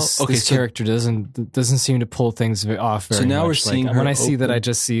don't know. now- This character doesn't seem to pull things off very So now much. we're seeing like, her when I see that, open- I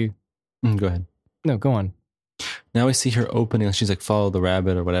just see. Go ahead. No, go on. Now we see her opening. She's like, follow the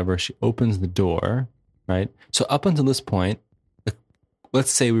rabbit or whatever. She opens the door, right? So up until this point, let's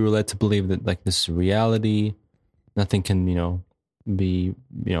say we were led to believe that like this is reality. Nothing can, be,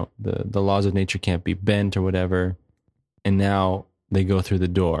 the laws of nature can't be bent or whatever. And now they go through the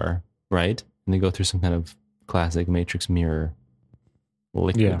door, right? And they go through some kind of classic Matrix mirror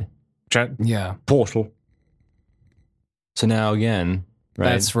liquid. Yeah, portal. So now again, right?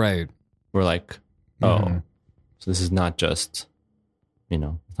 that's right. We're like, oh, so this is not just, it's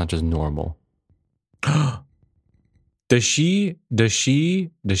not just normal. Does she?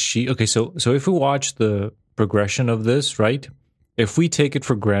 Okay, so if we watch the progression of this, right? If we take it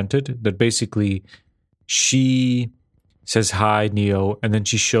for granted that basically she says hi, Neo, and then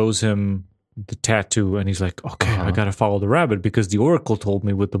she shows him the tattoo, and he's like, okay, I gotta follow the rabbit because the Oracle told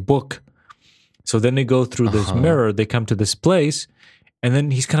me with the book. So then they go through this mirror, they come to this place, and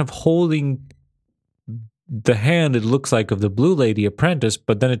then he's kind of holding the hand, it looks like, of the Blue Lady apprentice,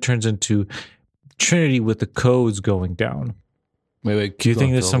 but then it turns into Trinity with the codes going down. Wait. Do you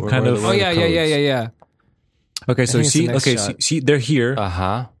think there's some kind of? Oh yeah. Okay, so think it's the next shot. see, they're here,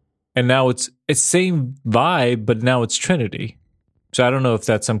 and now it's same vibe, but now it's Trinity. So I don't know if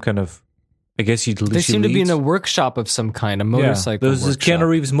that's some kind of. I guess They seem to be in a workshop of some kind, a motorcycle. This is Keanu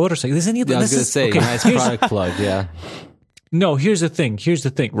Reeves' motorcycle. There's any. I was going to say, nice product plug. Yeah. No, here's the thing,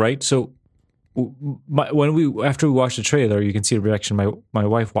 right? So after we watched the trailer, you can see the reaction. My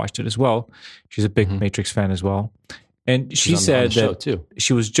wife watched it as well. She's a big Matrix fan as well. And she said that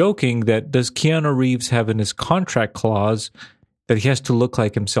she was joking that does Keanu Reeves have in his contract clause that he has to look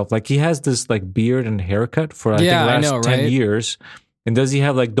like himself? Like he has this like beard and haircut for I think the last 10 years. And does he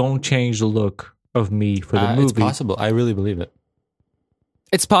have like don't change the look of me for the movie? It's possible. I really believe it.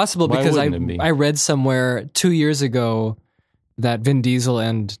 It's possible Why because wouldn't it be? I read somewhere 2 years ago that Vin Diesel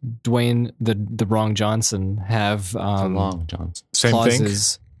and Dwayne the Wrong Johnson have Long Johnson. Same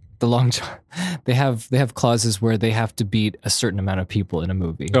clauses. The Long John, they have clauses where they have to beat a certain amount of people in a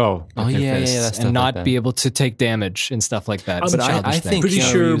movie. thing. Oh, yeah, that's and not like be able to take damage and stuff like that. But I think pretty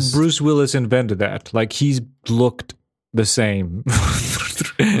Keanu sure Reeves- Bruce Willis invented that. Like he's looked the same.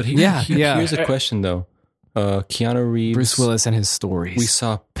 But Yeah. Here's a question though. Keanu Reeves. Bruce Willis and his stories. We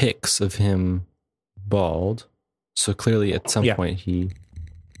saw pics of him bald, so clearly at some point he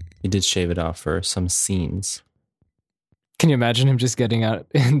did shave it off for some scenes. Can you imagine him just getting out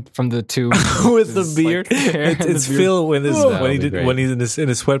from the tube with the beard? It's Phil when he's in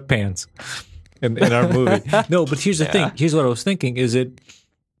his sweatpants in our movie. No, but here's the thing. Here's what I was thinking. Is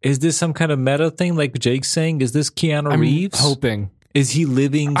this some kind of meta thing like Jake's saying? Is this Keanu Reeves? I'm hoping. Is he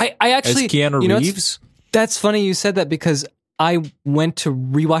living I actually, as Keanu Reeves? That's funny you said that because I went to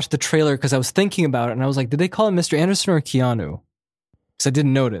rewatch the trailer because I was thinking about it and I was like, did they call him Mr. Anderson or Keanu? Because I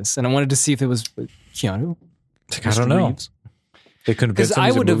didn't notice and I wanted to see if it was Keanu. I don't know. Reeves. They convinced Because him I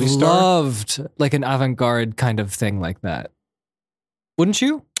he's a would have movie star? loved like an avant-garde kind of thing like that. Wouldn't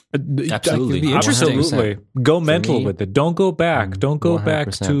you? Absolutely. It'd be interesting. Absolutely. Go mental me, with it. Don't go back. Don't go back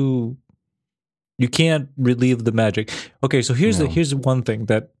 100%. to. You can't relieve the magic. Okay, so here's one thing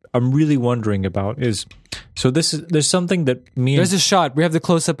that I'm really wondering about is there's something that me and There's a shot. We have the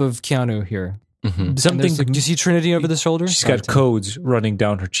close-up of Keanu here. And something there's, like, do you see Trinity over the shoulder? she's got codes running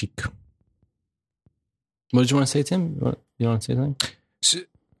down her cheek. What did you want to say, Tim? You want to say something?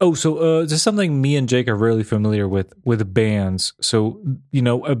 So there's something me and Jake are really familiar with bands. So,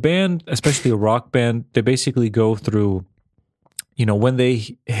 a band, especially a rock band, they basically go through, when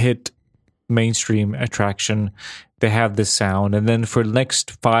they hit mainstream attraction, they have this sound. And then for the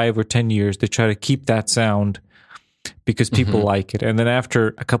next 5 or 10 years, they try to keep that sound because people like it. And then after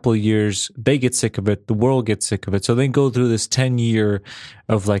a couple of years, they get sick of it. The world gets sick of it. So they go through this 10-year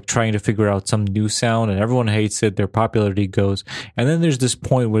of like trying to figure out some new sound and everyone hates it. Their popularity goes. And then there's this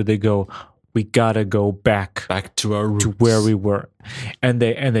point where they go, we gotta go back to our roots. to where we were. And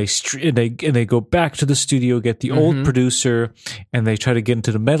they go back to the studio, get the old producer, and they try to get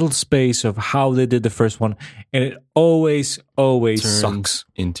into the metal space of how they did the first one. And it always Turns sucks.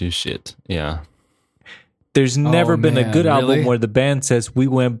 into shit. Yeah. There's never been a man, good album really? where the band says we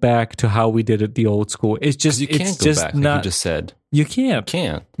went back to how we did it the old school. It's just You can't it's go just back, not. like you just said. You can't.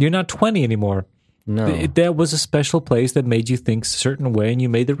 Can't. You're not 20 anymore. No. That was a special place that made you think a certain way, and you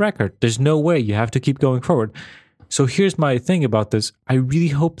made the record. There's no way. You have to keep going forward. So here's my thing about this. I really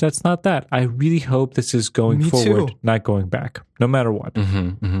hope that's not that. I really hope this is going Me forward, too. not going back, no matter what.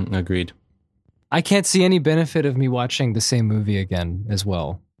 Agreed. I can't see any benefit of me watching the same movie again as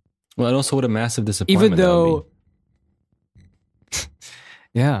well. Well, and also what a massive disappointment. Even though,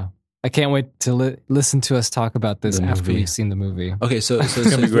 yeah, I can't wait to listen to us talk about this The after movie. we've seen the movie. okay, so gonna be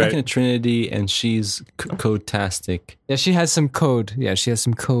you're great. looking at Trinity, and she's code-tastic. Yeah, she has some code. Yeah, she has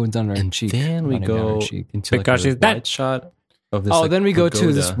some codes on her And cheek. then we running down her go cheek. into like Because a she's that- wide shot of this. Oh, like, then we go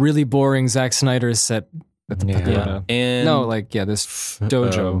to this pagoda. really boring Zack Snyder set at the Yeah. pagoda. And No, like this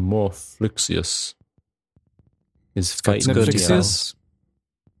dojo. Morphlixus is fighting Netflix Neo. is.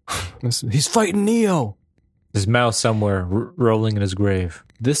 He's fighting Neo. His mouse somewhere rolling in his grave.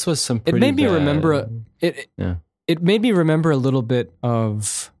 This was some. It Pretty made me bad- remember it. Yeah. It made me remember a little bit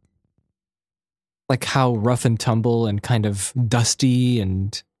of like how rough and tumble and kind of dusty,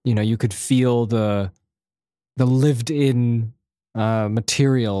 and you could feel the lived-in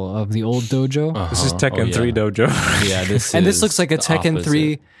material of the old dojo. This is Uh-huh. Tekken Oh, 3 yeah. dojo. Yeah, this And this is looks like a the Tekken opposite.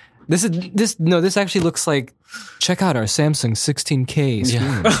 3. This actually looks like, check out our Samsung 16K screen.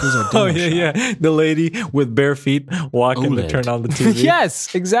 Yeah. Here's our demo Oh yeah, shot. yeah. The lady with bare feet walking to OLED. turn on the TV.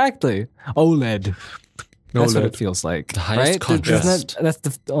 Yes, exactly. OLED. That's what OLED. it feels like. The highest right? contrast. That's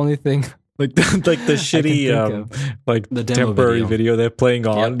the only thing. Like the shitty think like The demo temporary video. video they're playing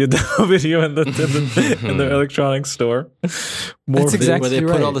on the demo video in the electronics store. More That's exactly where they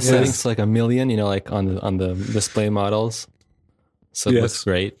put right, all the yes. settings to like 1,000,000, like on the display models. So it Yes. looks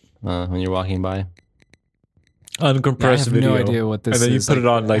great when you're walking by. uncompressed I have video. no idea what this and then is. you put it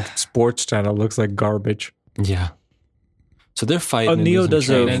on like sports channel. Looks like garbage. Yeah. So they're fighting. and Neo doing some does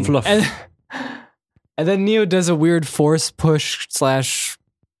a training. fluff. And then Neo does a weird force push /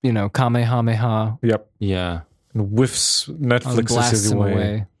 Kamehameha Yep. Yeah. And whiffs and Netflix blasts is him away.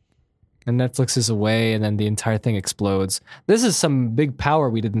 away. And Netflix is away, and then the entire thing explodes. This is some big power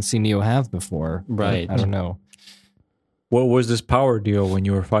we didn't see Neo have before. Right. I don't know. What was this power deal when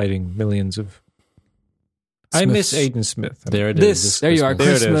you were fighting millions of? I miss Smiths. Agent Smith. There it is. This, there you are, There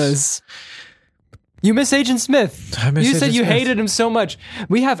it is. Christmas. You miss Agent Smith. I miss You said Agent you Smith. hated him so much.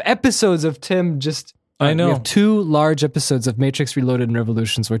 We have episodes of Tim just. I know. We have 2 large episodes of Matrix Reloaded and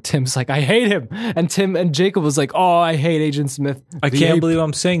Revolutions where Tim's like, I hate him. And Jacob was like, oh, I hate Agent Smith. I The can't ape. believe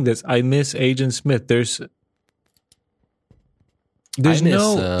I'm saying this. I miss Agent Smith. There's miss,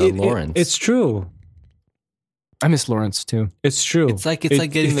 no Lawrence. it's true. I miss Lawrence too. It's true. It's like It-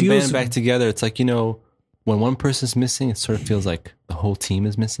 getting it the feels- band back together. It's like, when one person's missing, it sort of feels like the whole team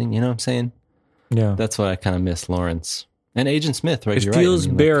is missing. You know what I'm saying? Yeah, That's what I kind of miss Lawrence. And Agent Smith, right? it You're feels right.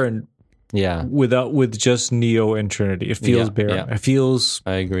 I mean, barren yeah, with just Neo and Trinity. It feels Yeah, barren. yeah. It feels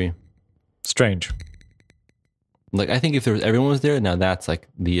I agree. strange. Like, I think if everyone was there, now that's like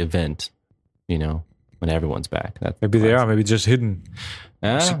the event, when everyone's back. That's Maybe they are. Maybe just hidden.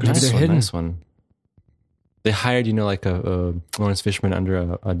 Ah, Maybe they're hidden. nice one. They hired, like a Lawrence Fishburne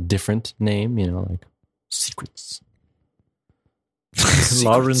under a different name, like Secrets.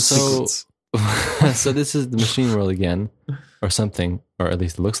 Lawrence So- Secrets. So this is the machine world again, or something, or at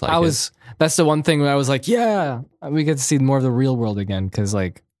least it looks like it. That's the one thing where I was like, yeah, we get to see more of the real world again. Cause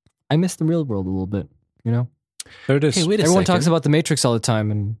like, I miss the real world a little bit, There it is. Hey, wait a Everyone second. talks about the Matrix all the time.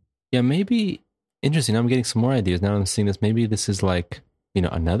 And Yeah, maybe interesting. I'm getting some more ideas now. I'm seeing this. Maybe this is like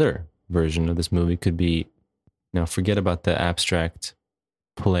another version of this movie. Could be, forget about the abstract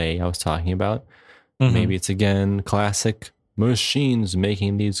play I was talking about. Mhm. Maybe it's again classic machines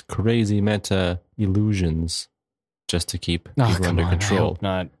making these crazy meta illusions just to keep people under I control. hope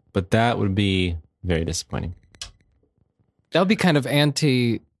not. But that would be very disappointing. That would be kind of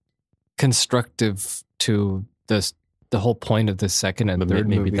anti-constructive to the whole point of the second and But third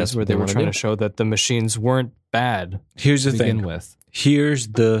maybe movies, that's where what they they were wanna trying do. to show that the machines weren't bad Here's to the begin thing. with. Here's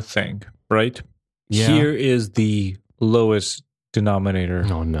the thing. Right. Yeah. Here is the lowest denominator.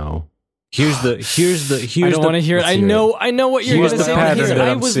 Oh no. Here's the I don't want to hear it. let's I hear know what you're Here's going to the say. pattern Here, that I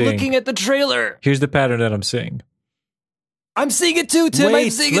I'm was seeing. looking at the trailer. Here's the pattern that I'm seeing. I'm seeing it too, Tim. I'm Wait,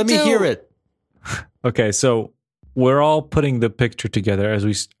 seeing let it me too. hear it. Okay, so we're all putting the picture together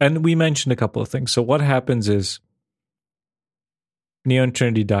and we mentioned a couple of things. So what happens is Neo and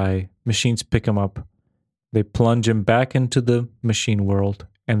Trinity die, machines pick him up, they plunge him back into the machine world,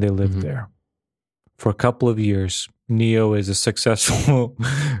 and they live Mhm. there. For a couple of years, Neo is a successful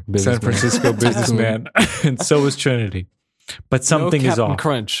San Businessman. Francisco businessman, and so is Trinity. But something no is Captain off.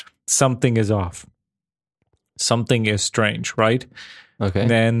 Crunch. Something is off. Something is strange, right? Okay.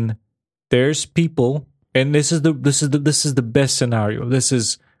 Then there's people, and this is the best scenario. This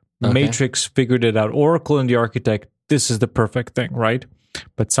is Okay. Matrix figured it out. Oracle and the Architect. This is the perfect thing, right?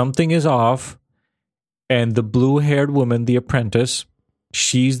 But something is off, And the blue-haired woman, the apprentice,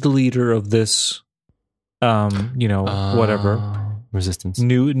 she's the leader of this, whatever. Resistance.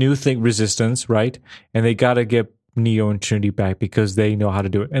 New thing, resistance, right? And they got to get Neo and Trinity back because they know how to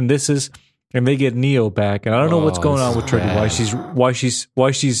do it. And they get Neo back. And I don't know what's going on with Trinity. Why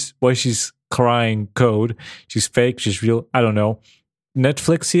she's crying code. She's fake. She's real. I don't know.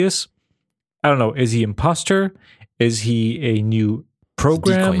 Netflixius. I don't know. Is he imposter? Is he a new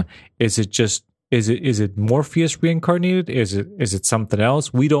program? Is it Morpheus reincarnated? Is it something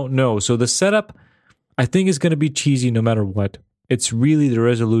else? We don't know. So the setup, I think, is going to be cheesy no matter what. It's really the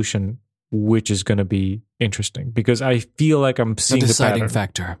resolution which is going to be interesting because I feel like I'm seeing the deciding pattern.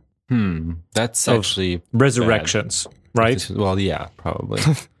 factor. That's actually resurrections, right? Well, yeah, probably.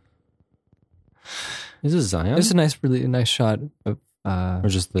 Is it Zion? It's a really nice shot of. Or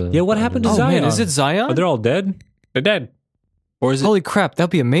just the Yeah, what happened to Oh Zion? man, is it Zion? Are they all dead? They're dead. Or is it? Holy crap, that'd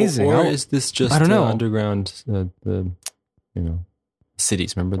be amazing. Or is this just I don't know. underground?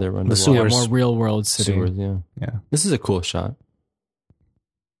 Cities. Remember they were The underwater. Yeah, sewers. more real world city. Sewers, yeah. Yeah. This is a cool shot.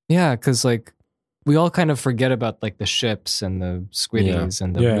 Yeah, because like we all kind of forget about like the ships and the squiddies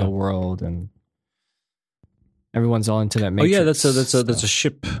and the Yeah. real world, and everyone's all into that. Oh Matrix yeah, that's a stuff.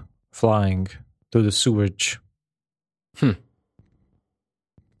 ship flying through the sewage.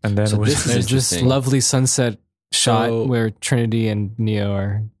 And then So was- this is There's this interesting. lovely sunset shot So- where Trinity and Neo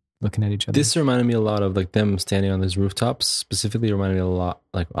are looking at each other. This reminded me a lot of like them standing on those rooftops. Specifically, reminded me a lot.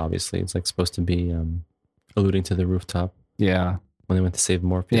 Like obviously, it's like supposed to be alluding to the rooftop yeah, when they went to save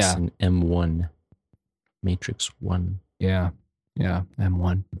Morpheus Yeah. in M1, Matrix 1. yeah,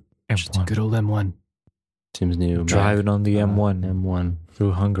 M1. Just a M1. good old M1. Seems new. Driving on the M1 M1.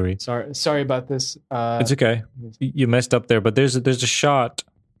 through Hungary. Sorry about this. It's okay. You messed up there, but there's a shot.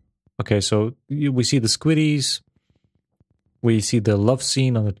 Okay, so we see the squiddies. We see the love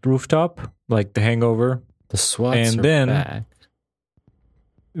scene on the rooftop, like The Hangover. The SWATs And are then- back.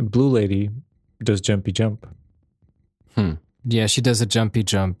 Blue Lady does jumpy jump Yeah, she does a jumpy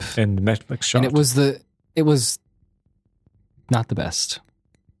jump, in the Netflix shot. and it was not the best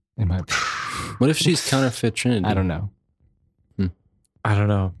in my opinion. What if she's counterfeit Trinity? I don't know. I don't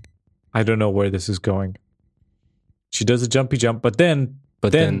know. I don't know where this is going. She does a jumpy jump, but then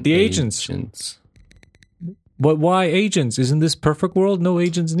the agents. But why agents? Isn't this perfect world? No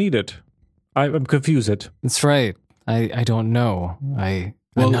agents needed. I'm confused. That's right. I don't know.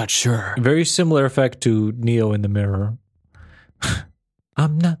 I'm not sure. Very similar effect to Neo in the mirror.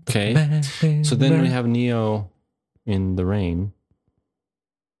 I'm not the Okay. man in So the then we mirror. have Neo in the rain.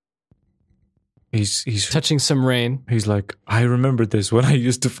 He's Touching some rain. he's like, I remember this when I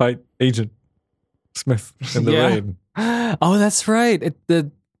used to fight Agent Smith in the Yeah. rain. Oh, that's right.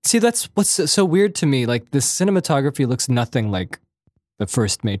 See, that's what's so weird to me. Like the cinematography looks nothing like the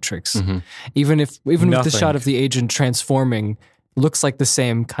first Matrix. Mhm. Even with the Nothing. shot of the agent transforming, looks like the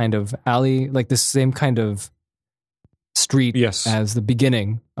same kind of alley, like the same kind of street Yes. as the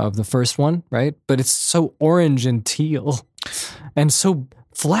beginning of the first one, right? But it's so orange and teal and so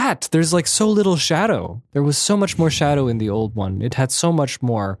flat. There's like so little shadow. There was so much more shadow in the old one. It had so much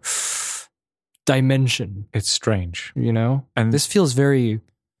more dimension, It's strange. you know? And This feels very,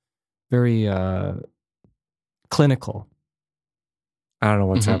 very clinical. I don't know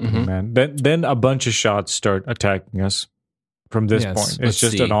what's Mhm, happening, mhm. man. Then a bunch of shots start attacking us from this Yes, point. let's It's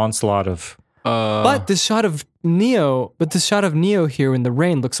just see. an onslaught of But this shot of Neo, here in the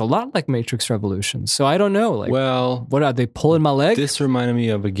rain looks a lot like Matrix Revolutions. So I don't know. Like, well, what are they pulling my leg? this reminded me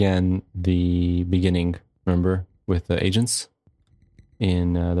of again the beginning. Remember with the agents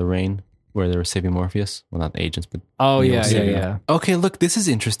in the rain where they were saving Morpheus. Well, not the agents, but Oh Neo yeah, was yeah, saving yeah. him. Okay, look, this is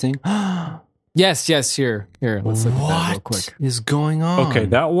interesting. Yes. Here. Let's look at that real What quick. is going on? Okay,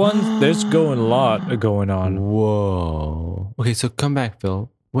 that one, there's going a lot going on. Whoa. Okay, so come back, Phil.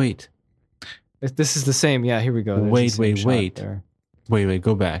 Wait, This is the same. Yeah, here we go. There's the Wait, same wait, shot wait. there. wait,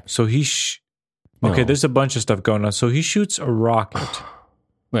 go back. So okay, No. there's a bunch of stuff going on. So he shoots a rocket,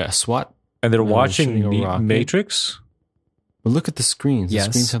 Wait, a SWAT? and they're No, he's watching shooting a the rocket. Matrix. Well, look at the screens. Yes.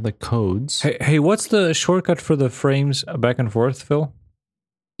 The screens have like codes. Hey, what's the shortcut for the frames back and forth, Phil?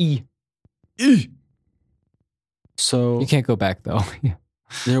 E. So You can't go back though. Yeah.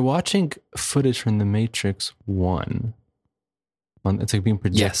 they're watching footage from the Matrix 1. It's like being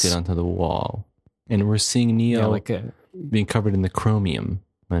projected Yes. onto the wall. And we're seeing Neo Yeah, like a, being covered in the chromium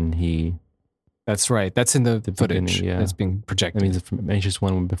when he... that's right. That's in the footage beginning, yeah. that's being That projected. means from Matrix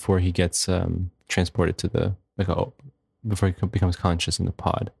 1 before he gets transported to the... before he becomes conscious in the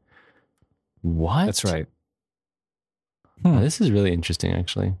pod. What? That's right. Oh, this is really interesting,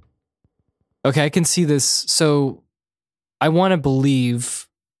 actually. Okay, I can see this. So I want to believe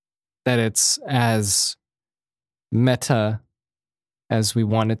that it's as meta as we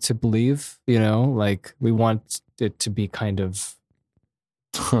want it to believe, like we want it to be kind of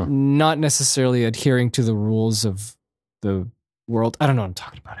not necessarily adhering to the rules of the world. I don't know what I'm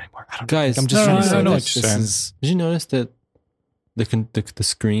talking about anymore. I don't Guys, I'm just no, trying to I say know that what you're this saying. is Did you notice that the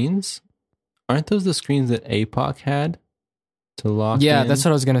screens, aren't those the screens that APOC had to lock in? that's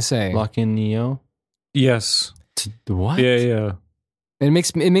what I was gonna say. Lock in Neo? Yes. What? Yeah. It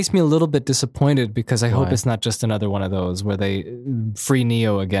makes me a little bit disappointed because I hope Why? it's not just another one of those where they free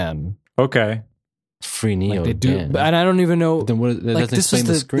Neo again. Okay. Free Neo Like they do, again. and I don't even know. Then what? That Like doesn't this explain was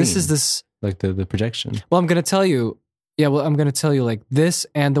the screen. this is this. like the projection. Well, I'm gonna tell you. Yeah, well, I'm gonna tell you like this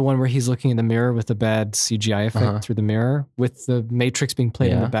and the one where he's looking in the mirror with the bad CGI effect Uh-huh. through the mirror with the Matrix being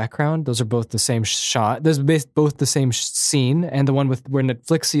played in Yeah. the background. Those are both the same shot. Those are both the same scene, and the one with where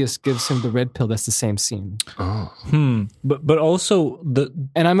Netflixius gives him the red pill. That's the same scene. Oh, But also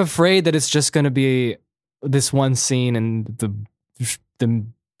And I'm afraid that it's just gonna be this one scene, and the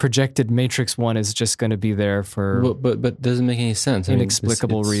projected Matrix one is just gonna be there for but doesn't make any sense. I mean,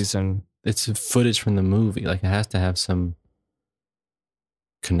 inexplicable reason. It's footage from the movie. Like it has to have some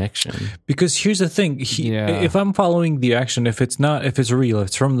connection. because here's the thing. Yeah. If I'm following the action, if it's real, if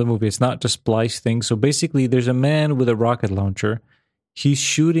it's from the movie, it's not just spliced thing. So basically, there's a man with a rocket launcher. He's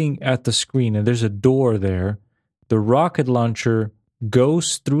shooting at the screen, and there's a door there. The rocket launcher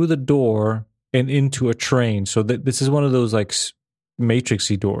goes through the door and into a train. So this is one of those like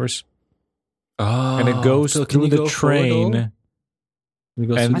Matrixy doors, Oh, and it goes Phil, can through you the go forward a little? train. Can you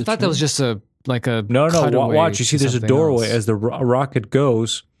go And- through I the thought that was train? just a No, cutaway watch. You see, to there's a something doorway else. as the rocket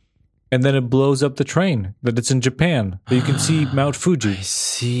goes, and then it blows up the train. That it's in Japan. That you can see Mount I Fuji,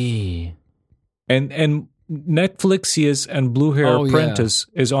 see. and Netflixius and Blue Hair Oh, yeah. Apprentice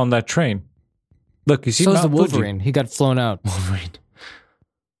is on that train. Look, you see So is the Mount Fuji. Wolverine. He got flown out. Wolverine.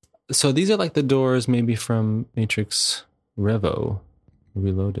 So these are like the doors maybe from Matrix Revo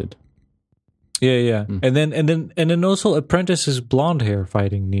Reloaded. Yeah. And then also Apprentice's blonde hair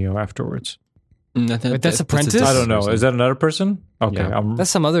fighting Neo afterwards. Wait, that's Apprentice? a I don't know. person. Is that another person? Okay. Yeah. That's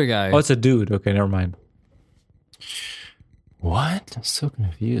some other guy. Oh, it's a dude. Okay, never mind. What? I'm so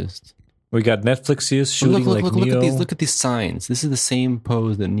confused. We got Netflixius shooting Look like Neo. at these. Look at these signs. This is the same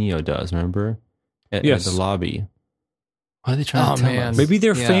pose that Neo does. Remember, at Yes. the lobby. What are they trying Oh, to tell man. us? Maybe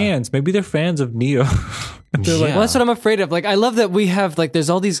they're Yeah. fans. Maybe they're fans of Neo. They're like, Yeah. Well, that's what I'm afraid of. Like, I love that we have like there's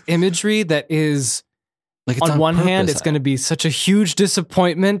all these imagery that is like it's on one hand, purpose. it's going to be such a huge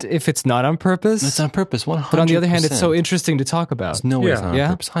disappointment if it's not on purpose. It's on purpose. 100%. But on the other hand, it's so interesting to talk about. There's no way it's Yeah. not on Yeah?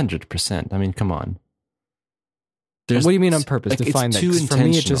 purpose. 100%. I mean, come on. What do you mean on purpose? Define it's that. too 'Cause for me, it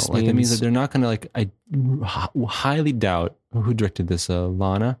intentional. just Like that means means- that they're not going to like. I highly doubt who directed this.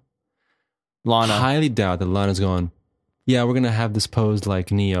 Lana. Lana. Highly doubt that Lana's going. Yeah, we're gonna have this posed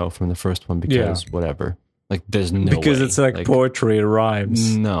like Neo from the first one because whatever. Like, there's no because way. it's like poetry, it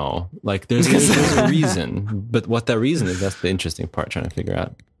rhymes. No, like there's a reason, but what that reason is, that's the interesting part. Trying to figure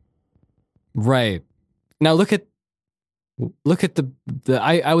out. Right. Now look at the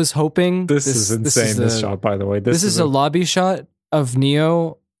I was hoping This is insane. This shot, by the way. This is a lobby shot of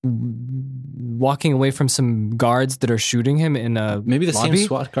Neo walking away from some guards that are shooting him in a Maybe the lobby same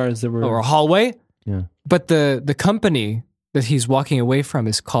SWAT guards that were. or a hallway. Yeah. But the company that he's walking away from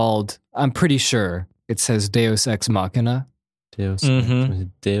is called, I'm pretty sure it says Deus Ex Machina. Deus,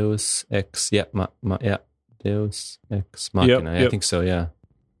 Mhm. Deus Ex, yeah, Deus Ex Machina. Yep. I think so. Yeah.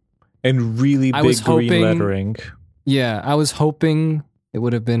 and really I big was green hoping- lettering. Yeah, I was hoping it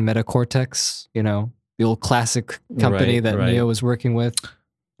would have been Metacortex, the old classic company Right, that right. Neo was working with.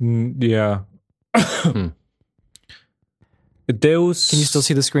 Yeah. Deus. Can you still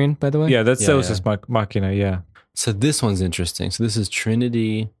see the screen, by the way? Yeah, that's Yeah, Deus yeah. Ex Machina. Yeah. So this one's interesting. So this is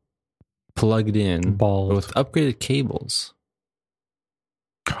Trinity plugged in, Bald. but with upgraded cables.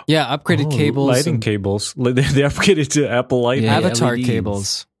 Yeah, upgraded Oh, cables. lighting and cables. They upgraded to Apple Lighting. Yeah. Avatar LEDs.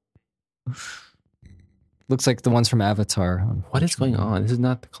 cables. Looks like the ones from Avatar. What is going on? This is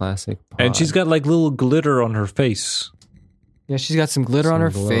not the classic. And she's got like little glitter on her face. Yeah, she's got some glitter on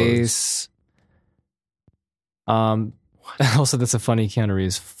Some her glows. face. Also, that's a funny Keanu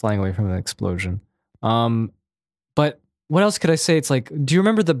Reeves flying away from an explosion. But what else could I say? It's like, do you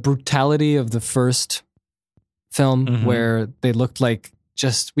remember the brutality of the first film Mhm. where they looked like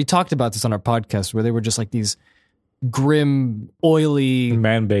we talked about this on our podcast, where they were just like these grim, oily,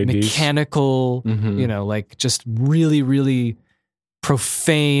 Man babies. mechanical, Mhm. like just really, really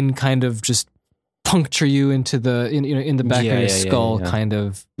profane kind of just puncture you into in the back Yeah, of your yeah, yeah, skull yeah. kind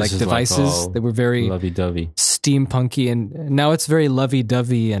of like This is devices. like all They were very lovey-dovey, steampunky, and now it's very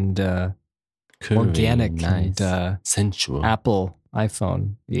lovey-dovey and curvy, organic nice, and sensual. Apple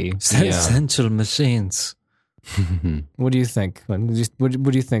iPhone. Yeah. Essential machines. What do you think? What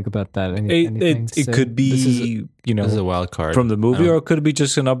do you think about that? Anything to It say? could be, This is a wild card. from the movie, I don't- or it could be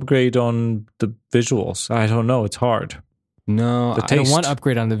just an upgrade on the visuals. I don't know. It's hard. No, The I don't want taste.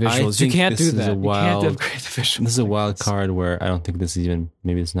 upgrade on the I visuals. You think can't this do is that. a You wild- can't upgrade the visuals. this is a like wild this. card where I don't think this is even,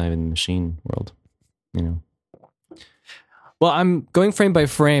 maybe it's not even machine world. You know, Well, I'm going frame by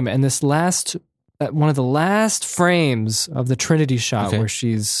frame, and this last one of the last frames of the Trinity shot Okay. where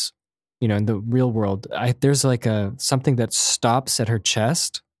she's, in the real world, there's like something that stops at her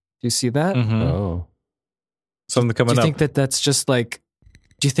chest. Do you see that? Mhm. oh, Something Do coming you up. think that's just like?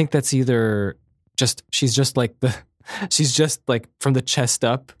 Do you think that's either she's just like from the chest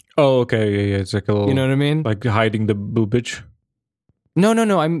up? Oh, okay. Yeah. It's like a little, You know what I mean? like hiding the boobage. No.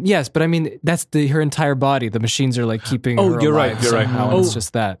 But I mean that's her entire body. The machines are like keeping. Oh, her you're right, alive you're right. somehow, and it's Oh.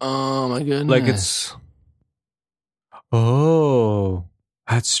 just that. oh my goodness! Like it's. Oh,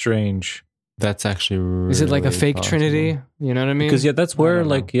 that's strange. That's actually really Is it like a fake possible. Trinity? You know what I mean? Because that's where don't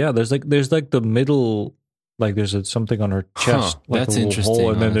know. like there's like the middle, like there's something on her chest. Huh, like that's a little interesting.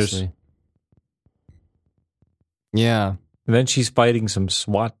 hole, and then honestly. Yeah. and then she's fighting some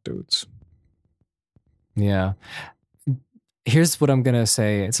SWAT dudes. Yeah. Here's what I'm going to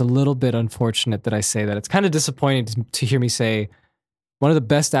say. It's a little bit unfortunate that I say that. It's kind of disappointing to hear me say one of the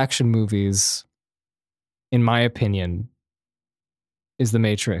best action movies, in my opinion, is The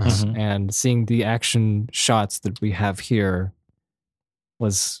Matrix. Mhm. And seeing the action shots that we have here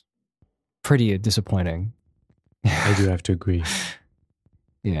was pretty disappointing. I do have to agree.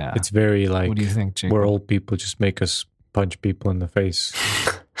 Yeah. It's very like What do you think, Jake? where old people just make us punch people in the face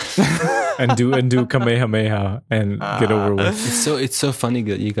and do Kamehameha and get over with. It's so funny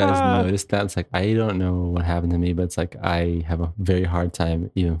that you guys noticed that. It's like I don't know what happened to me, but it's like I have a very hard time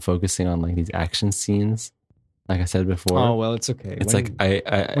even focusing on like these action scenes. Like I said before, Oh, well, it's okay. it's When like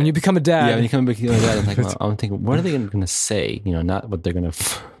I when you become a dad. yeah, when you come back to that, it's like well, I'm thinking, what are they going to say? Not what they're going to,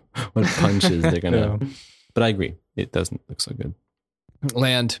 what punches they're going to. Yeah. But I agree, it doesn't look so good.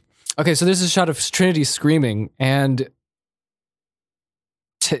 land. Okay, so there's a shot of Trinity screaming, and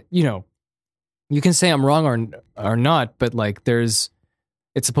you can say I'm wrong or not, but like it's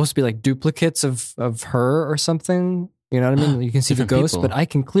supposed to be like duplicates of her or something. You know what I mean? You can see the Different ghost, people. but I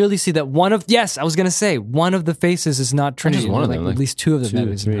can clearly see that one of the faces is not Trinity. one of Like, them, like at least two of them two that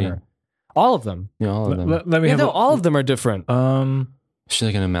or isn't three. her. All of them. All of them. Let me Yeah, have no, a, all of them are different. She's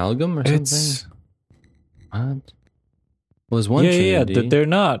like an amalgam or something. it's What? Well, there's one yeah. Trinity. They're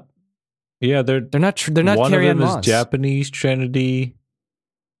not. Yeah, they're They're not. They're not one Carrie of Ann them Moss. is Japanese Trinity.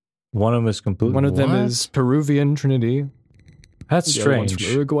 One of them is completely. One of them What? is Peruvian Trinity. That's The other one's strange.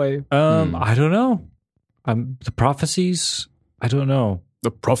 from Uruguay. I don't know. The prophecies. I don't know.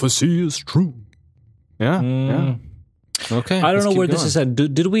 The prophecy is true. Yeah. Mm. Okay. I don't let's know keep where this going. is at.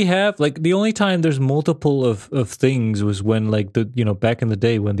 Did we have like the only time there's multiple of things was when like back in the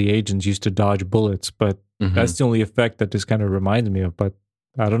day when the agents used to dodge bullets, but Mhm. that's the only effect that this kind of reminds me of. But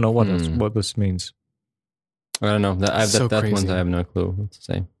I don't know what Hmm. what this means. I don't know. So That crazy. one's I have no clue what to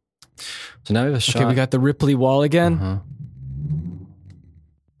say. So now we have a shot. Okay, we got the Ripley wall again. Uh-huh.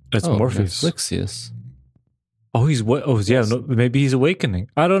 That's Morpheus. Netflixius. Oh, he's what? Oh, yeah. No, maybe he's awakening.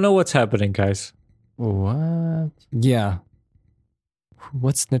 I don't know what's happening, guys. What? Yeah.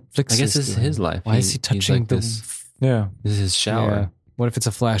 What's Netflix? I guess this is doing? his life. Why is he He's touching like the? this? Yeah, This is his shower. Yeah. What if it's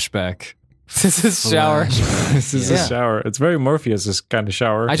a flashback? This is shower. Flashback. this is Yeah. a shower. It's very Morpheus' kind of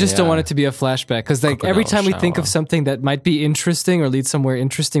shower. I just don't Yeah. want it to be a flashback because like every Crocodile time we think shower. of something that might be interesting or lead somewhere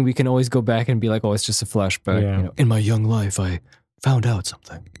interesting, we can always go back and be like, "Oh, it's just a flashback." Yeah. In my young life, I found out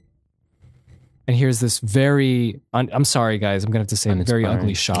something. And here's this very. I'm sorry, guys. I'm gonna have to say a very Uninspiring.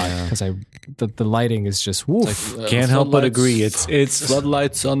 ugly shot Yeah. because the lighting is just woof. It's like, Can't help but floodlights- agree. It's.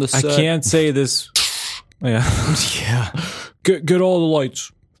 floodlights on the I set. can't say this. Yeah. yeah. Get all the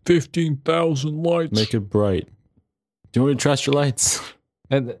lights. 15,000 lights. Make it bright. Do you want me to trash your lights?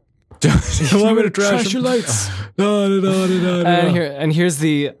 And, you want me to trash your them? lights? And here's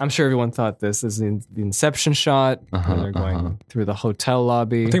the. I'm sure everyone thought this is the Inception shot. Uh-huh, where they're going uh-huh. through the hotel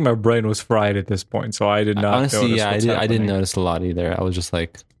lobby. I think my brain was fried at this point, so I did not. Honestly, notice yeah, what's I didn't happening. notice a lot either. I was just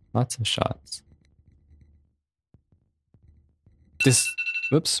like, lots of shots. this.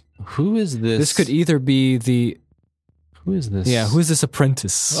 Whoops. Who is this? This could either be the. Who is this? Yeah, who's this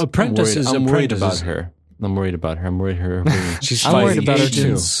apprentice? Apprentices. I'm worried about apprentices. her. I'm worried about her. I'm worried her. being- She's I'm worried fighting about her too.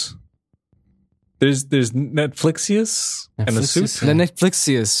 agents. There's Netflixius and a suit. Netflixius? The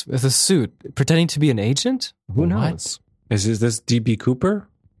Netflixius with a suit, pretending to be an agent. Who What? knows? Is this DB Cooper?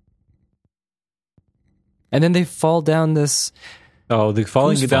 And then they fall down this. Oh, they're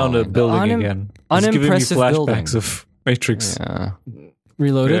falling Who's down the falling? building Unim- again. It's giving me unimpressive flashbacks building. of Matrix. Yeah.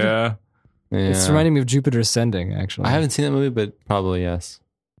 Reloaded. Yeah. It's Yeah. reminding me of Jupiter Ascending, actually. I haven't seen that movie, but probably yes.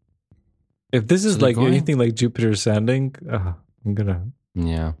 If this is So they're like going- anything like Jupiter Ascending, I'm gonna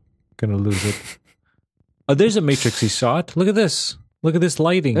Yeah. lose it. Oh, there's a Matrixy shot. Look at this. Look at this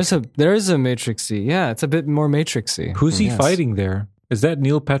lighting. There is a Matrixy. Yeah, it's a bit more Matrixy. Who's he Yes. fighting there? Is that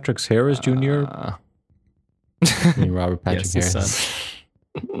Neil Patrick Harris Jr.? Robert Patrick Yes, his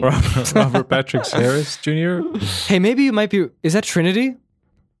Harris. Robert Patrick Harris Jr.? Hey, maybe you might be. Is that Trinity?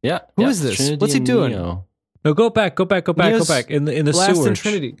 Yeah. Who yeah, is this? Trinity What's he and doing? Neo. No, go back. Neo's In the last in sewage.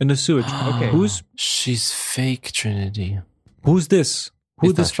 Trinity. In the sewage. Okay. She's fake Trinity. Who's this?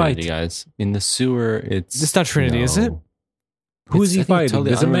 Who's It's this not fight? Trinity, guys. In the sewer, it's. It's not Trinity, is it? Who is he I think fighting?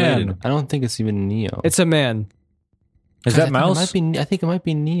 There's a unrelated. man. I don't think it's even Neo. It's a man. Is that Mouse? I think it might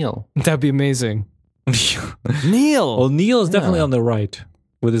be Neo. That'd be amazing. Neil. Well, Neil is definitely Yeah. on the right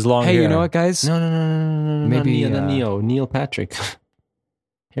with his long Hey, hair. you know what, guys? No. Maybe, not Neo. Neil Patrick.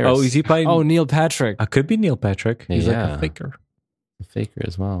 Harris. Oh, is he playing? Oh, Neil Patrick. Could be Neil Patrick. He's like Yeah. a faker. A faker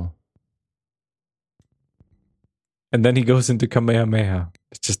as well. And then he goes into Kamehameha.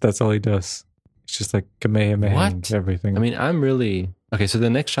 That's all he does. It's just like Kamehameha What? everything. I mean, I'm really okay. So the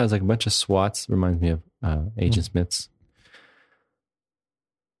next shot is like a bunch of SWATs. Reminds me of Agent Smith's.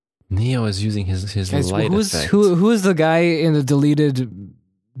 Neo is using his Guys, light who's effect. who is the guy in the deleted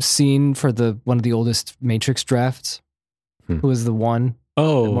scene for one of the oldest Matrix drafts? Who was the one?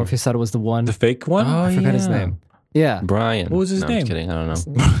 oh, Morpheus thought it was the one. the fake one? Oh, I forgot his yeah. name. Yeah, Brian. What was his No, name? I'm just kidding. I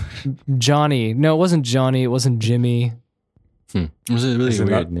don't know. Johnny. No, it wasn't Johnny. It wasn't Jimmy. It was a really Is it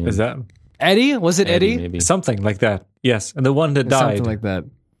weird not- name. Is that Eddie? Was it Eddie? Maybe. something like that? Yes. And the one that died. Something like that.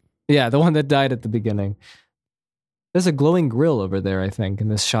 Yeah, the one that died at the beginning. There's a glowing grill over there, I think, in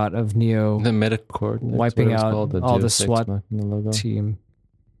this shot of Neo The Metacord. Wiping out all the Deus Ex SWAT Machina logo. team.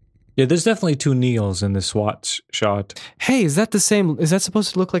 Yeah, there's definitely two Neils in the SWAT shot. Hey, is that the same? Is that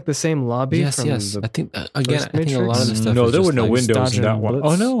supposed to look like the same lobby? Yes, from yes. the- I think again. first I think a lot of the Matrix? stuff. No, is there just were no like windows in that dodging one.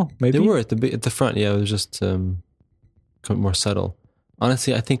 bullets. Oh no, maybe They were at the front. Yeah, it was just more subtle.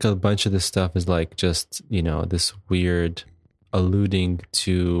 Honestly, I think a bunch of this stuff is like just this weird alluding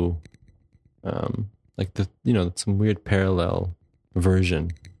to, like some weird parallel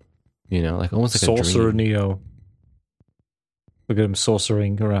version. Like almost like a Sorcerer dream. Neo. Look at him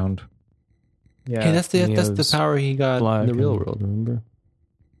sorcering around. Yeah, Hey, that's the Neo's power he got black in the real and- world. Remember?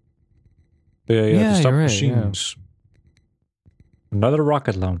 Yeah, Yeah, to stop you're right, machines. Another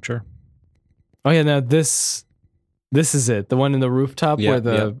rocket launcher. Oh yeah, now this is it. The one in the rooftop Yeah, where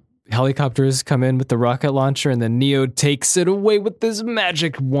the helicopters come in with the rocket launcher, and then Neo takes it away with his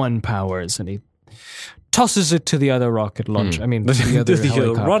magic one powers, and he tosses it to the other rocket launcher. I mean, to the other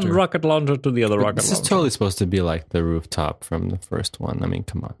helicopter. One rocket launcher to the other But rocket this launcher. is totally supposed to be like the rooftop from the first one. I mean,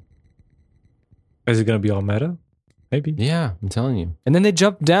 come on. Is it going to be all meta? Maybe. Yeah, I'm telling you. And then they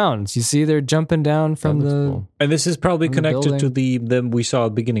jump down. So you see, they're jumping down from That looks the. cool. And this is probably On the connected to building. them we saw at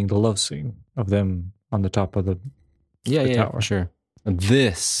the beginning, the love scene of them on the top of the. Yeah, the yeah, tower. for sure.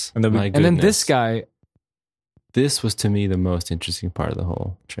 This, And then we- my And then this goodness. guy, This was to me the most interesting part of the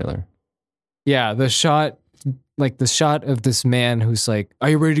whole trailer. yeah, the shot of this man who's like, "Are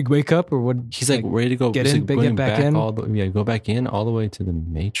you ready to wake up?" Or what? He's like ready to go. get he's in, like get going back in? Go back in all the way to the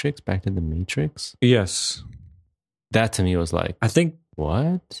Matrix, back to the Matrix. Yes. That to me was like, I think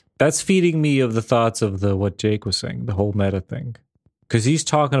what? that's feeding me of the thoughts of what Jake was saying, the whole meta thing. Because he's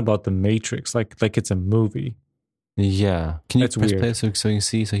talking about the Matrix like it's a movie. Yeah. Can you That's press weird. play so you can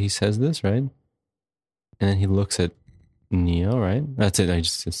see? So he says this, right? And then he looks at Neo, right? That's it. It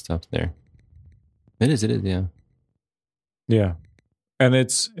stops there. It is, yeah. Yeah. And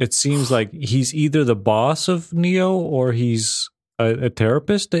it seems like he's either the boss of Neo or he's a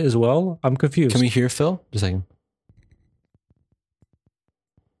therapist as well. I'm confused. Can we hear Phil? Just a second.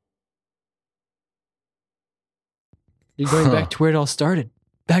 You're going back to where it all started,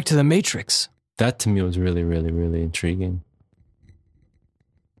 back to the Matrix. That to me was really, really, really intriguing.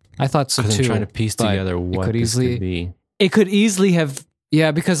 I thought so Because too. I'm trying to piece but together what could this easily- could be. It could easily have,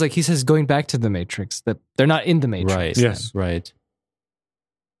 yeah, because like he says, going back to the Matrix, that they're not in the Matrix. Right. Yes. Right.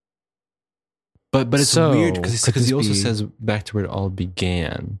 But it's So, weird could because this he also be- says back to where it all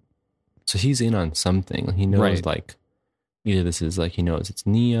began. So he's in on something. He knows Right. like either this is like he knows it's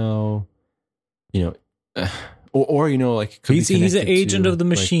Neo, or like it could He's be an connected agent to, of the like,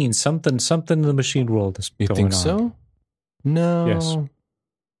 machine. Something in the machine world is you going think on. so? No. Yes.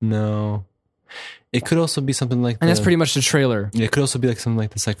 No. It could also be something like And that's pretty much the trailer. It could also be like something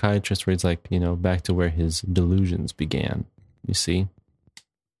like the psychiatrist where it's like, back to where his delusions began. You see?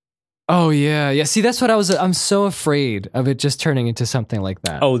 Oh yeah. See, that's what I'm so afraid of it just turning into something like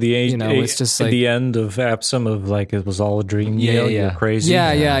that. Oh, it's just like the end of Epsom of like it was all a dream. Yeah, You're crazy.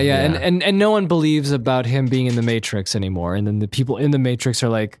 Yeah. Yeah. And no one believes about him being in the Matrix anymore. And then the people in the Matrix are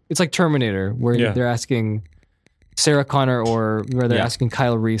like, it's like Terminator, where they're asking Sarah Connor or where they're asking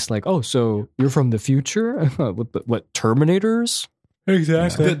Kyle Reese, like, oh, so you're from the future? what Terminators?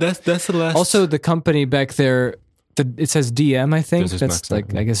 Exactly. That's the last. Also, the company back there, it says DM, I think. Deus Ex That's Machina.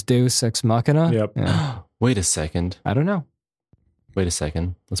 like, I guess, Deus Ex Machina. Yep. Yeah. Wait a second. I don't know. Let's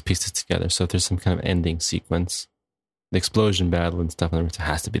piece this together. So if there's some kind of ending sequence, the explosion battle and stuff, it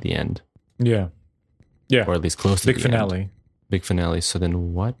has to be the end, Yeah. Yeah. or at least close to Big the finale. end. Big finale. So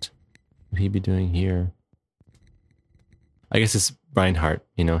then, what would he be doing here? I guess it's Reinhardt.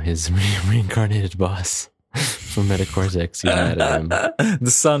 His reincarnated boss from Metacortex. He's mad at him. the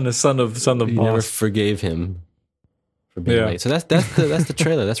son of He never boss. forgave him for being Yeah. late. So that's the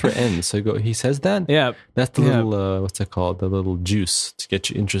trailer. That's where it ends. So he says that. Yeah. That's the Yeah. little what's that called? The little juice to get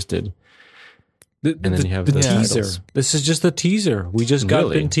you interested. And then you have the the teaser. titles. This is just the teaser. We just got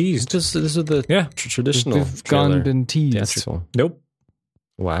Really? been teased. This is the Yeah. traditional We've trailer. been teased. Theatrical. Nope.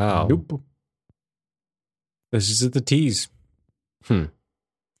 Wow. Nope. This is the tease.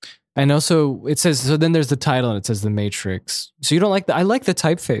 And also, it says, so then there's the title and it says The Matrix. So you don't like I like the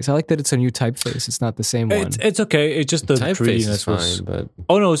typeface. I like that it's a new typeface. It's not the same one. It's okay. It's just the Typeface is 3Dness was. fine, but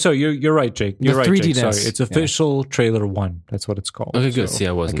Oh no! Sorry, you're right, Jake. You're The right, Jake. 3D-ness. Sorry, it's official trailer 1. That's what it's called. Okay, good. See, I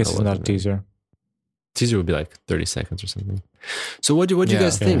I wasn't. guess it's not a teaser. Teaser would be like 30 seconds or something. So what do you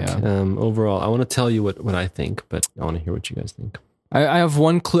guys think overall? I want to tell you what I think, but I want to hear what you guys think. I have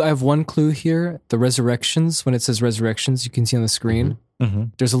one clue. I have one clue here. The Resurrections. When it says Resurrections, you can see on the screen. Mm-hmm.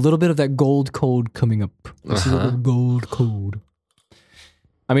 There's a little bit of that gold code coming up. This is a little gold code.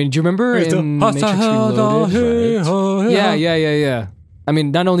 I mean, do you remember in Matrix Reloaded? Right? Yeah. I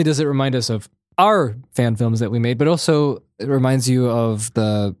mean, not only does it remind us of our fan films that we made, but also it reminds you of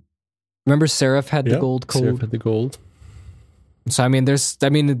the. Remember, Seraph had the gold code. Seraph had the gold. So I mean, there's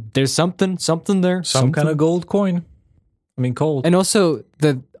something there. Some kind of gold coin. I mean, cold. And also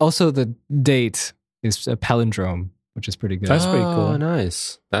the date is a palindrome, which is pretty good. That's pretty cool. Oh,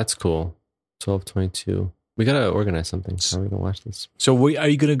 nice. That's cool. 12/22. We gotta organize something. How are we gonna watch this? So are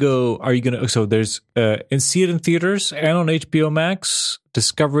you gonna go? Are you gonna? So there's and see it in theaters and on HBO Max.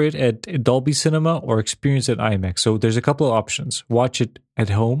 Discover it at Dolby Cinema or experience it at IMAX. So there's a couple of options. Watch it at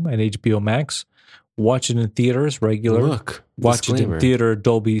home at HBO Max. Watch it in theaters regular. Look, watch disclaimer. it in theater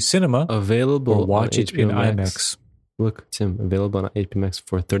Dolby Cinema. Available Or watch on it in HBO IMAX. Max. Look, Tim, available on HBO Max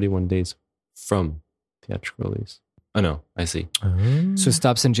for 31 days from theatrical release. Oh no, I see. So it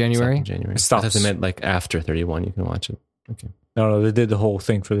stops in January. Stop in January. It stops. I thought they meant like after 31 you can watch it. Okay. No, they did the whole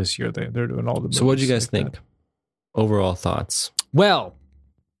thing for this year. They're doing all the. So what do you movies guys like think? Overall thoughts. Well,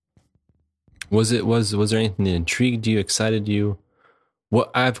 Was there anything that intrigued you, excited you?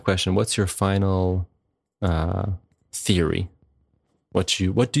 I have a question. What's your final theory? What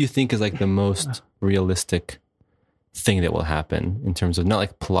do you think is like the most realistic thing that will happen in terms of not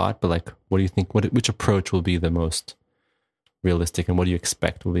like plot, but like what do you think? Which approach will be the most realistic, and what do you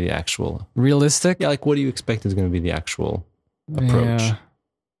expect will be the actual? realistic. Yeah, like what do you expect is going to be the actual approach? Yeah.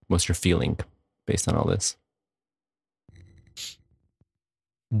 What's your feeling based on all this?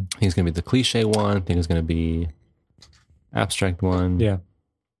 Hmm. I think it's going to be the cliche one. I think it's going to be abstract one. Yeah.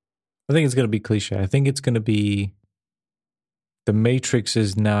 I think it's going to be cliche. I think it's going to be the Matrix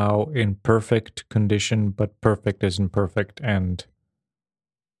is now in perfect condition, but perfect isn't perfect, and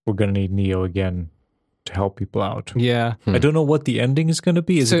we're going to need Neo again to help people out. Yeah. Hmm. I don't know what the ending is going to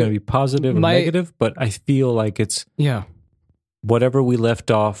be. Is So it going to be positive or negative? But I feel like it's Yeah. whatever we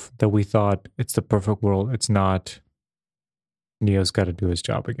left off that we thought it's the perfect world. It's not. Neo's got to do his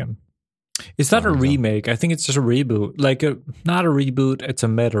job again. It's not a remake. I think it's just a reboot. Like not a reboot. It's a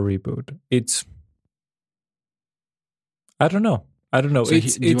meta reboot. It's. I don't know. So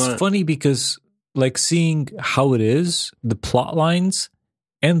It's funny because like seeing how it is, the plot lines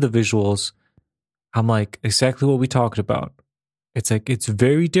and the visuals, I'm like exactly what we talked about. It's like it's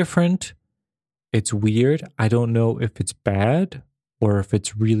very different. It's weird. I don't know if it's bad or if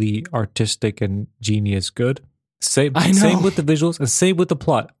it's really artistic and genius good. Same with the visuals and same with the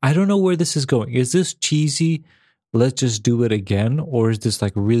plot. I don't know where this is going. Is this cheesy? Let's just do it again, or is this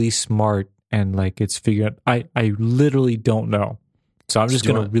like really smart and like it's figured? I literally don't know. So I'm just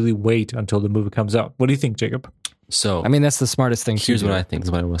gonna really wait until the movie comes out. What do you think, Jacob? So I mean, that's the smartest thing. here's to do. what I think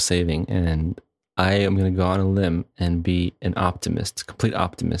is what I was saving, and I am going to go on a limb and be an optimist, complete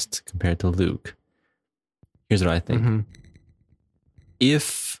optimist compared to Luke. Here's what I think. Mhm.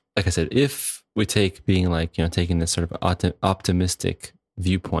 If, like I said, if we take being like, taking this sort of optimistic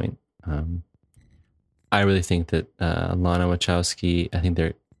viewpoint I really think that Lana Wachowski, I think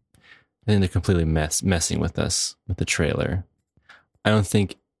they're completely messing with us with the trailer. I don't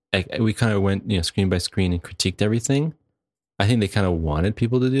think we kind of went screen by screen and critiqued everything. I think they kind of wanted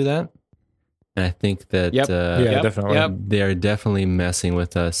people to do that, and I think that definitely. they are definitely messing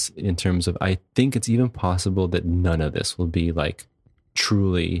with us in terms of. I think it's even possible that none of this will be like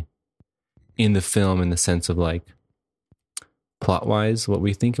truly in the film in the sense of like plot wise what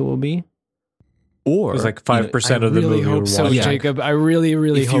we think it will be. Or it's like 5% of the movie. I really hope so, Yeah. Jacob. I really,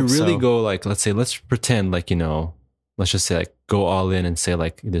 really hope so. If you really go like, let's pretend like, let's just say like go all in and say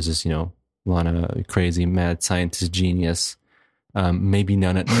like there's this, Lana crazy mad scientist genius. Maybe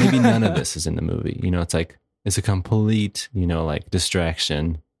none of this is in the movie. It's like it's a complete, like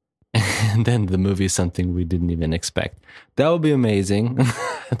distraction. And then the movie is something we didn't even expect. That would be amazing.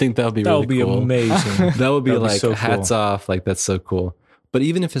 I think that would be really cool. Amazing. That would be That'd be like so hats cool. off. Like that's so cool. But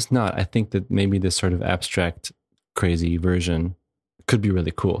even if it's not, I think that maybe this sort of abstract, crazy version could be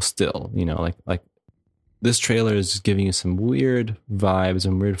really cool still. Like this trailer is just giving you some weird vibes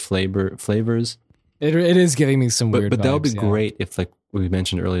and weird flavors. It is giving me some weird But that would be vibes, yeah. great if, like we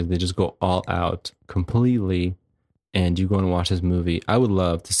mentioned earlier, they just go all out completely and you go and watch this movie. I would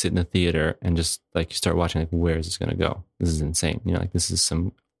love to sit in the theater and just like you start watching like, where is this going to go? This is insane. Like this is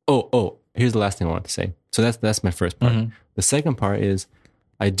some, here's the last thing I wanted to say. So that's my first part. Mhm. The second part is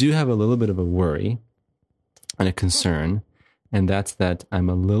I do have a little bit of a worry and a concern, and that's that I'm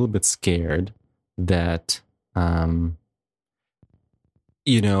a little bit scared that, I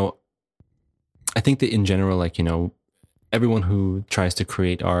think that in general, like, everyone who tries to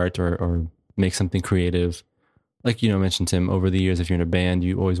create art or make something creative, like, mentioned Tim, over the years, if you're in a band,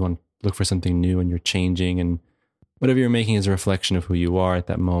 you always want to look for something new and you're changing, and whatever you're making is a reflection of who you are at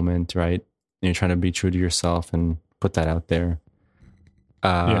that moment, right? And you're trying to be true to yourself and put that out there.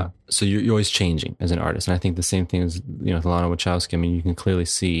 So you're always changing as an artist. And I think the same thing is, with Lana Wachowski. I mean, you can clearly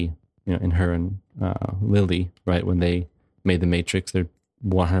see, in her and Lily, right? When they made The Matrix, they're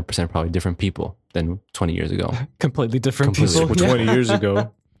 100% probably different people than 20 years ago. Completely different Completely people. different. 20 years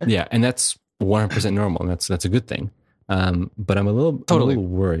ago. Yeah. And that's 100% normal. And that's a good thing. But I'm a little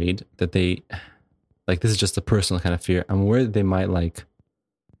worried that they, like, this is just a personal kind of fear. I'm worried that they might like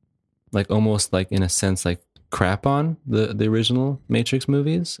almost like in a sense, like, crap on the original Matrix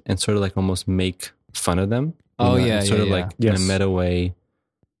movies and sort of like almost make fun of them. And sort of like in a meta way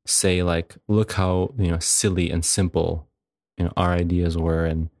say like, look how silly and simple our ideas were,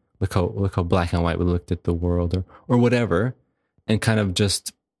 and look how black and white we looked at the world or whatever, and kind of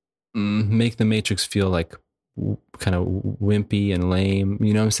just make the Matrix feel like kind of wimpy and lame.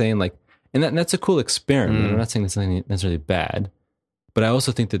 You know what I'm saying? Like, and that's a cool experiment. I'm not saying that's something necessarily bad, but I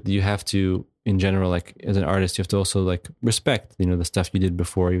also think that you have to, in general, like as an artist, you have to also like respect, the stuff you did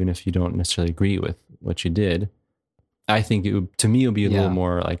before, even if you don't necessarily agree with what you did. I think it would be a little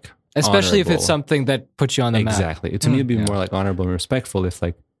more like, especially if honorable. it's something that puts you on the map. Exactly. To me, it'd be more like honorable and respectful if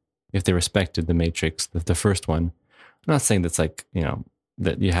they respected the Matrix, the first one. I'm not saying that's like,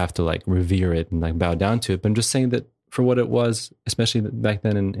 that you have to like revere it and like bow down to it, but I'm just saying that for what it was, especially back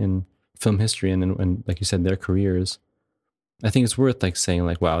then in film history and like you said, their careers, I think it's worth like saying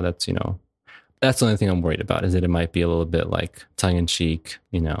like, wow, that's, that's the only thing I'm worried about, is that it might be a little bit like tongue in cheek,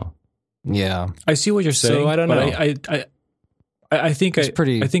 Yeah. I see what you're saying. So I don't know. I think It's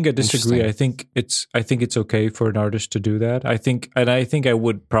pretty I think I disagree. interesting. I think it's okay for an artist to do that. I think I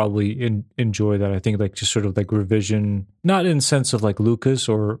would probably enjoy that. I think like just sort of like revision, not in the sense of like Lucas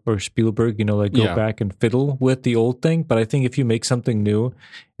or Spielberg, like go back and fiddle with the old thing. But I think if you make something new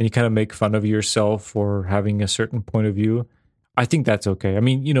and you kind of make fun of yourself for having a certain point of view, I think that's okay. I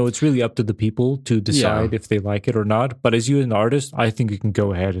mean, it's really up to the people to decide if they like it or not. But as you an artist, I think you can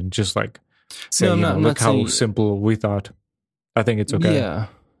go ahead and just like say, look how simple we thought. I think it's okay. Yeah.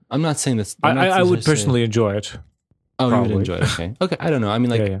 I'm not saying this. I would personally enjoy it. Oh, probably. you would enjoy it. Okay. Okay. I don't know. I mean,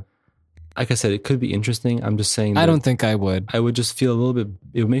 like I said, it could be interesting. I'm just saying. I don't think I would. I would just feel a little bit,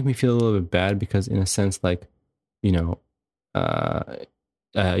 it would make me feel a little bit bad because in a sense, like, 20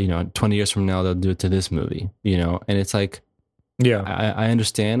 years from now, they'll do it to this movie, and it's like, I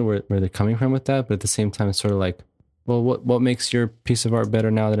understand where they're coming from with that, but at the same time, it's sort of like, well, what makes your piece of art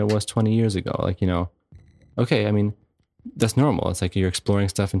better now than it was 20 years ago? Like, okay, I mean, that's normal. It's like you're exploring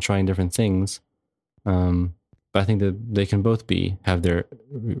stuff and trying different things. But I think that they can both have their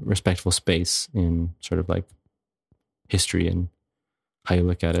respectful space in sort of like history and how you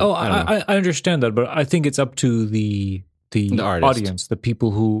look at it. Oh, I understand that, but I think it's up to the artist. audience, the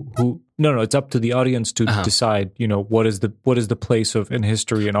people who no, it's up to the audience to decide, what is the place in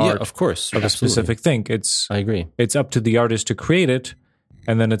history and art, of course, of a specific thing. I agree. It's up to the artist to create it,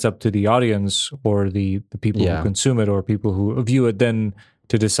 and then it's up to the audience or the people Yeah. who consume it or people who view it then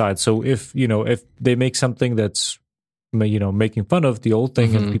to decide. So if they make something that's making fun of the old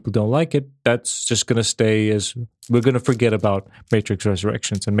thing and people don't like it, that's just going to stay as we're going to forget about Matrix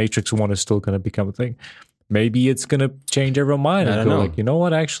Resurrections, and Matrix 1 is still going to become a thing. Maybe it's going to change everyone's mind I and don't go know. like, you know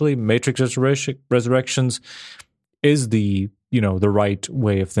what, actually Matrix Resurrections is the the right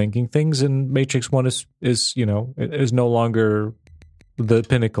way of thinking things, and Matrix 1 is no longer the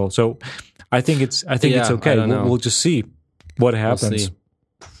pinnacle. So I think it's Yeah, okay. I don't know. We'll just see what happens. see.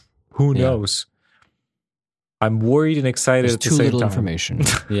 Who Yeah. knows? I'm worried and excited There's at the too same little time. information.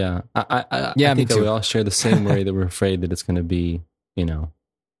 Yeah. I Yeah, me think that too. we all share the same worry that we're afraid that it's going to be,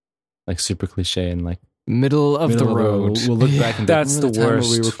 like super cliche and like Middle of the road. We'll look back and be like, That's remember the time where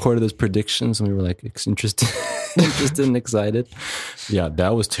we worst. recorded those predictions and we were like interested, interested and excited. Yeah,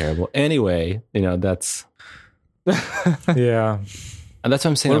 that was terrible. Anyway, that's Yeah. and that's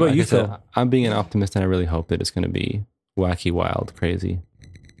what I'm saying. What about Like you, I said, Phil? I'm being an optimist, and I really hope that it's going to be wacky, wild, crazy.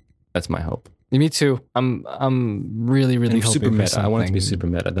 That's my hope. Me too. I'm really, really And hoping super for meta. I want it to be something. super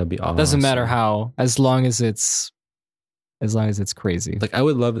meta. That'd be awesome. Doesn't matter how, as long as it's crazy, Like I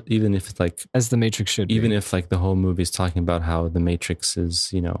would love it, even if it's like, as the Matrix should be. even if like the whole movie is talking about how the Matrix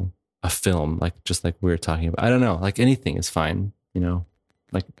is, a film, like just like we were talking about. I don't know. Like anything is fine.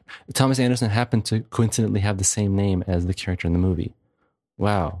 Like Thomas Anderson happened to coincidentally have the same name as the character in the movie.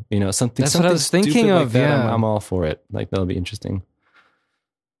 Wow. Something. That's what I was thinking stupid like of, that, yeah. I'm all for it. Like that'll be interesting.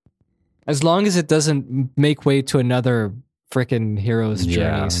 As long as it doesn't make way to another freaking hero's Yeah,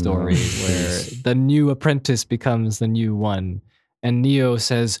 journey no, story where please. the new apprentice becomes the new one, and Neo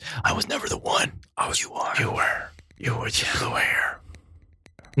says, I was never the one. You were the blue hair.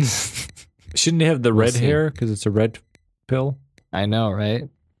 Shouldn't they have the We'll red see. hair because it's a red pill? "I know, right?"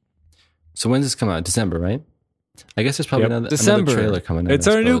 So when does this come out? December, right? I guess there's probably Yep. another December. trailer coming out. It's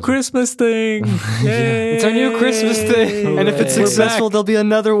I our new suppose. Christmas thing. Yay. It's our new Christmas thing, and if it's We're successful, back. there'll be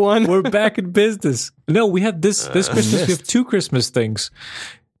another one. We're back in business. No, we have this Christmas. We have two Christmas things.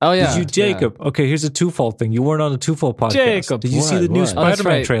 Oh yeah, Did you, Jacob? Okay, here's a twofold thing. You weren't on the twofold podcast. Jacob, Did you see the new what? Oh, that's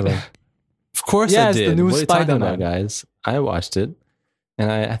Spider-Man right. trailer? Of course Yeah, I it's the did. new What are you talking Spider-Man. about, guys? I watched it. And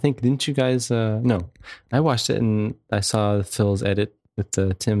I think, didn't you guys? No. I watched it and I saw Phil's edit with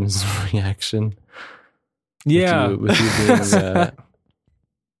Tim's reaction. Yeah. With you being,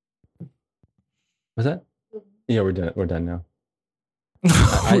 was that? Yeah, we're done. We're done now.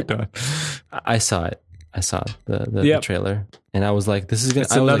 We're done. I saw it. I saw the Yep. trailer. And I was like, this is going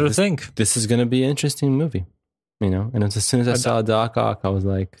It's another thing. This is going to be an interesting movie. And as soon as I saw Doc Ock, I was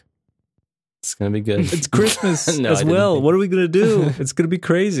like, it's going to be good. It's Christmas No, I as didn't well. think- What are we gonna do? It's gonna be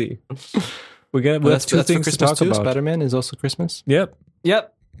crazy. We got Well, that's two for things to Christmas talk too. about. Spider-Man is also Christmas. Yep,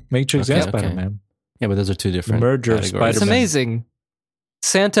 Yep, Matrix Okay, and okay. Spider-Man. Yeah, but those are two different merger of categories. it's Spider-Man. amazing.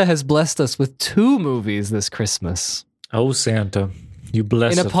 Santa has blessed us with 2 movies this Christmas. Oh, Santa, you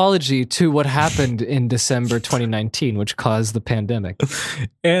bless An it. apology to what happened in December 2019, which caused the pandemic.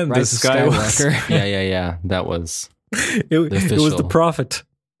 And Rise the of Skywalker. Skywalker. Yeah. That was it was the official prophet.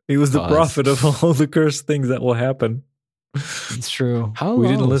 He was the cause. prophet of all the cursed things that will happen. It's true. how We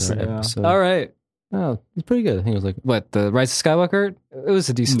long didn't was listen. that Yeah. episode? All right. Oh, it's pretty good. I think it was like What, the Rise of Skywalker? It was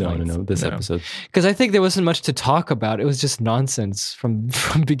a decent no. This No. episode. Because I think there wasn't much to talk about. It was just nonsense from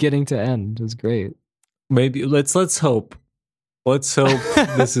beginning to end. It was great. Maybe let's hope. Let's hope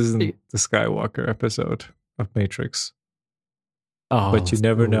this isn't the Skywalker episode of Matrix. Oh, But you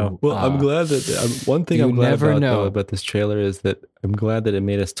never know. Well, I'm glad that one thing You I'm glad never about, know. though, about this trailer is that I'm glad that it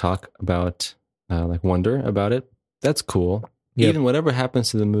made us talk about like wonder about it. That's cool. Yep. Even whatever happens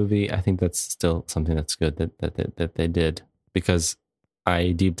to the movie, I think that's still something that's good that they did, because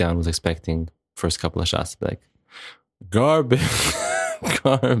I deep down was expecting first couple of shots to be like garbage,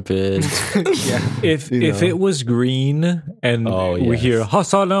 garbage. If You if know. it was green and Oh, we yes. hear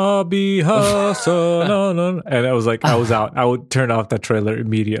Hasanabi Hasana, and I was out. I would turn off that trailer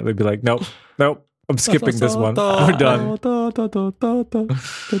immediately. Be like, nope, I'm skipping this one. We're done.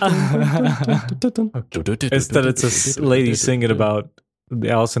 Instead, it's a lady singing about the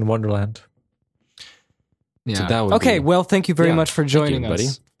Alice in Wonderland. Yeah. So that would okay, be- well, thank you very Yeah, much for thank you, joining buddy.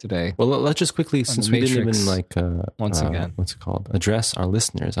 us today. Well, let's just quickly, since the we didn't Matrix even like once again. what's it called, address our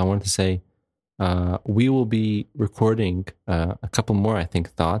listeners. I wanted to say we will be recording a couple more, I think,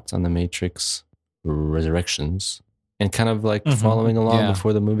 thoughts on the Matrix Resurrections, and kind of like following along Yeah.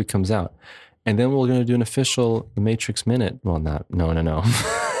 before the movie comes out, and then we're going to do an official Matrix Minute. Well, no.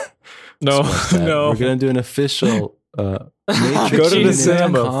 No, Scratch that. no. We're going to do an official Matrix Go to the Minute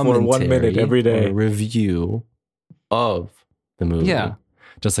cinema for 1 minute commentary every day. or review of the movie. Yeah.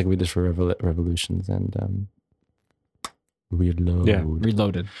 Just like we did for Revolutions. And Reload. Yeah.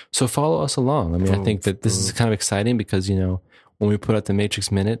 Reloaded. So follow us along. I mean, I think that this is kind of exciting because, you know, when we put out the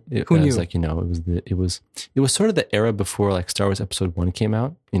Matrix Minute, it Who was knew? like, you know, it was sort of the era before like Star Wars Episode 1 came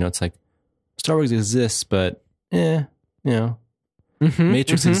out. You know, it's like Star Wars exists, but you know,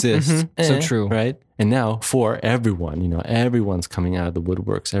 Matrix exists. So true. Right? And now for everyone, you know, everyone's coming out of the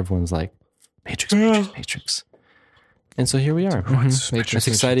woodworks. Everyone's like, Matrix. And so here we are. Matrix. It's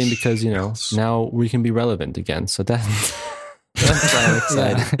exciting because, you know, now we can be relevant again. So that's why I'm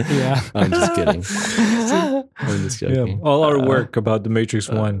excited. Yeah. I'm just kidding. I'm just Yeah, joking. all our work about the Matrix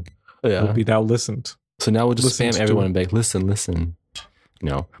 1 Yeah. will be now listened. So now we'll just Listen spam to everyone it. and be like, listen. You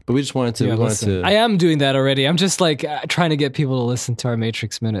know, but we just wanted to. Yeah, we wanted listen. to. I am doing that already. I'm just like trying to get people to listen to our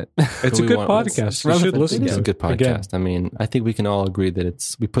Matrix Minute. It's a we good want- podcast. You relevant. should listen It to is it. a good podcast. Again. I mean, I think we can all agree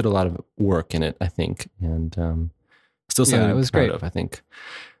that we put a lot of work in it. I think, and still something Yeah, it to be was proud great. of. I think,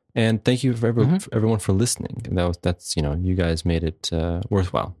 and thank you for everyone for listening. And that's you know, you guys made it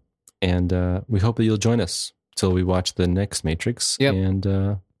worthwhile, and we hope that you'll join us till we watch the next Matrix. Yep. And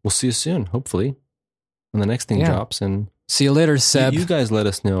we'll see you soon, hopefully, when the next thing Yeah. drops. And See you later, Seb. you guys let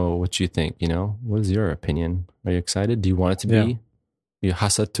us know what you think. You know, what is your opinion? Are you excited? Do you want it to Yeah. be? You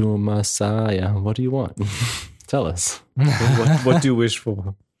Hasatu Masaya. What do you want? Tell us. What do you wish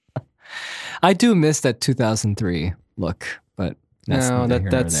for? I do miss that 2003 look, but that's No, neither here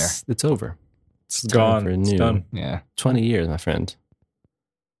nor that's it's over. It's time gone. for a It's new- done. there. Yeah, 20 years, my friend.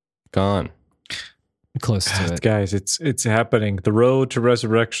 Gone. close to God, it. guys, it's happening. The road to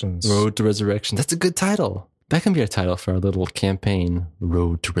resurrections. Road to Resurrection. That's a good title. That can be our title for our little campaign.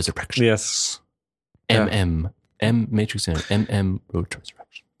 Road to Resurrection. Yes. Yeah. M Matrix Center. MM Road to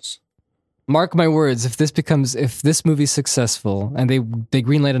Resurrections. Mark my words. If this movie's successful and they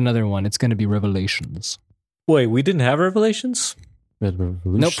greenlight another one, it's going to be Revelations. Wait, we didn't have Revelations? Red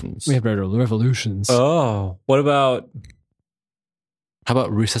Revolutions. We have Revolutions. Oh, what about How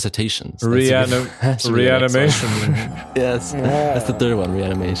about Resuscitations? That's a good- that's a really nice reanimation? one. Yes. That's the third one,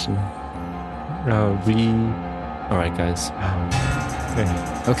 Reanimation. All right, guys.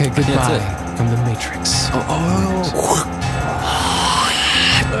 Okay, That's goodbye from the Matrix.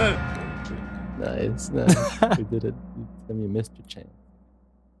 Nice. You did it. You missed your chance.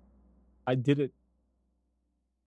 I did it.